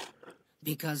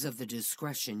 Because of the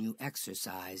discretion you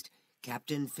exercised,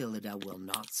 Captain Philida will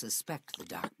not suspect the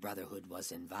Dark Brotherhood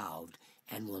was involved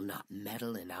and will not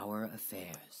meddle in our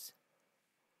affairs.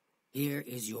 Here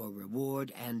is your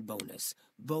reward and bonus.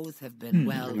 Both have been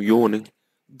well I'm yawning. earned.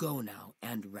 Go now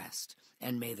and rest,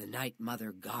 and may the Night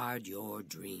Mother guard your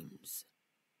dreams.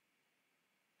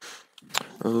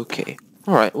 Okay.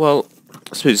 Alright, well,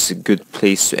 I suppose it's a good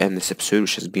place to end this episode,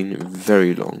 which has been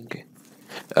very long.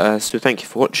 So thank you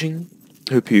for watching.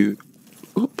 Hope you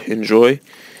enjoy.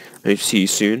 I see you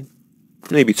soon.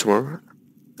 Maybe tomorrow.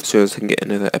 As soon as I can get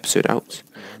another episode out.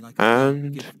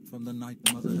 And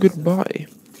goodbye.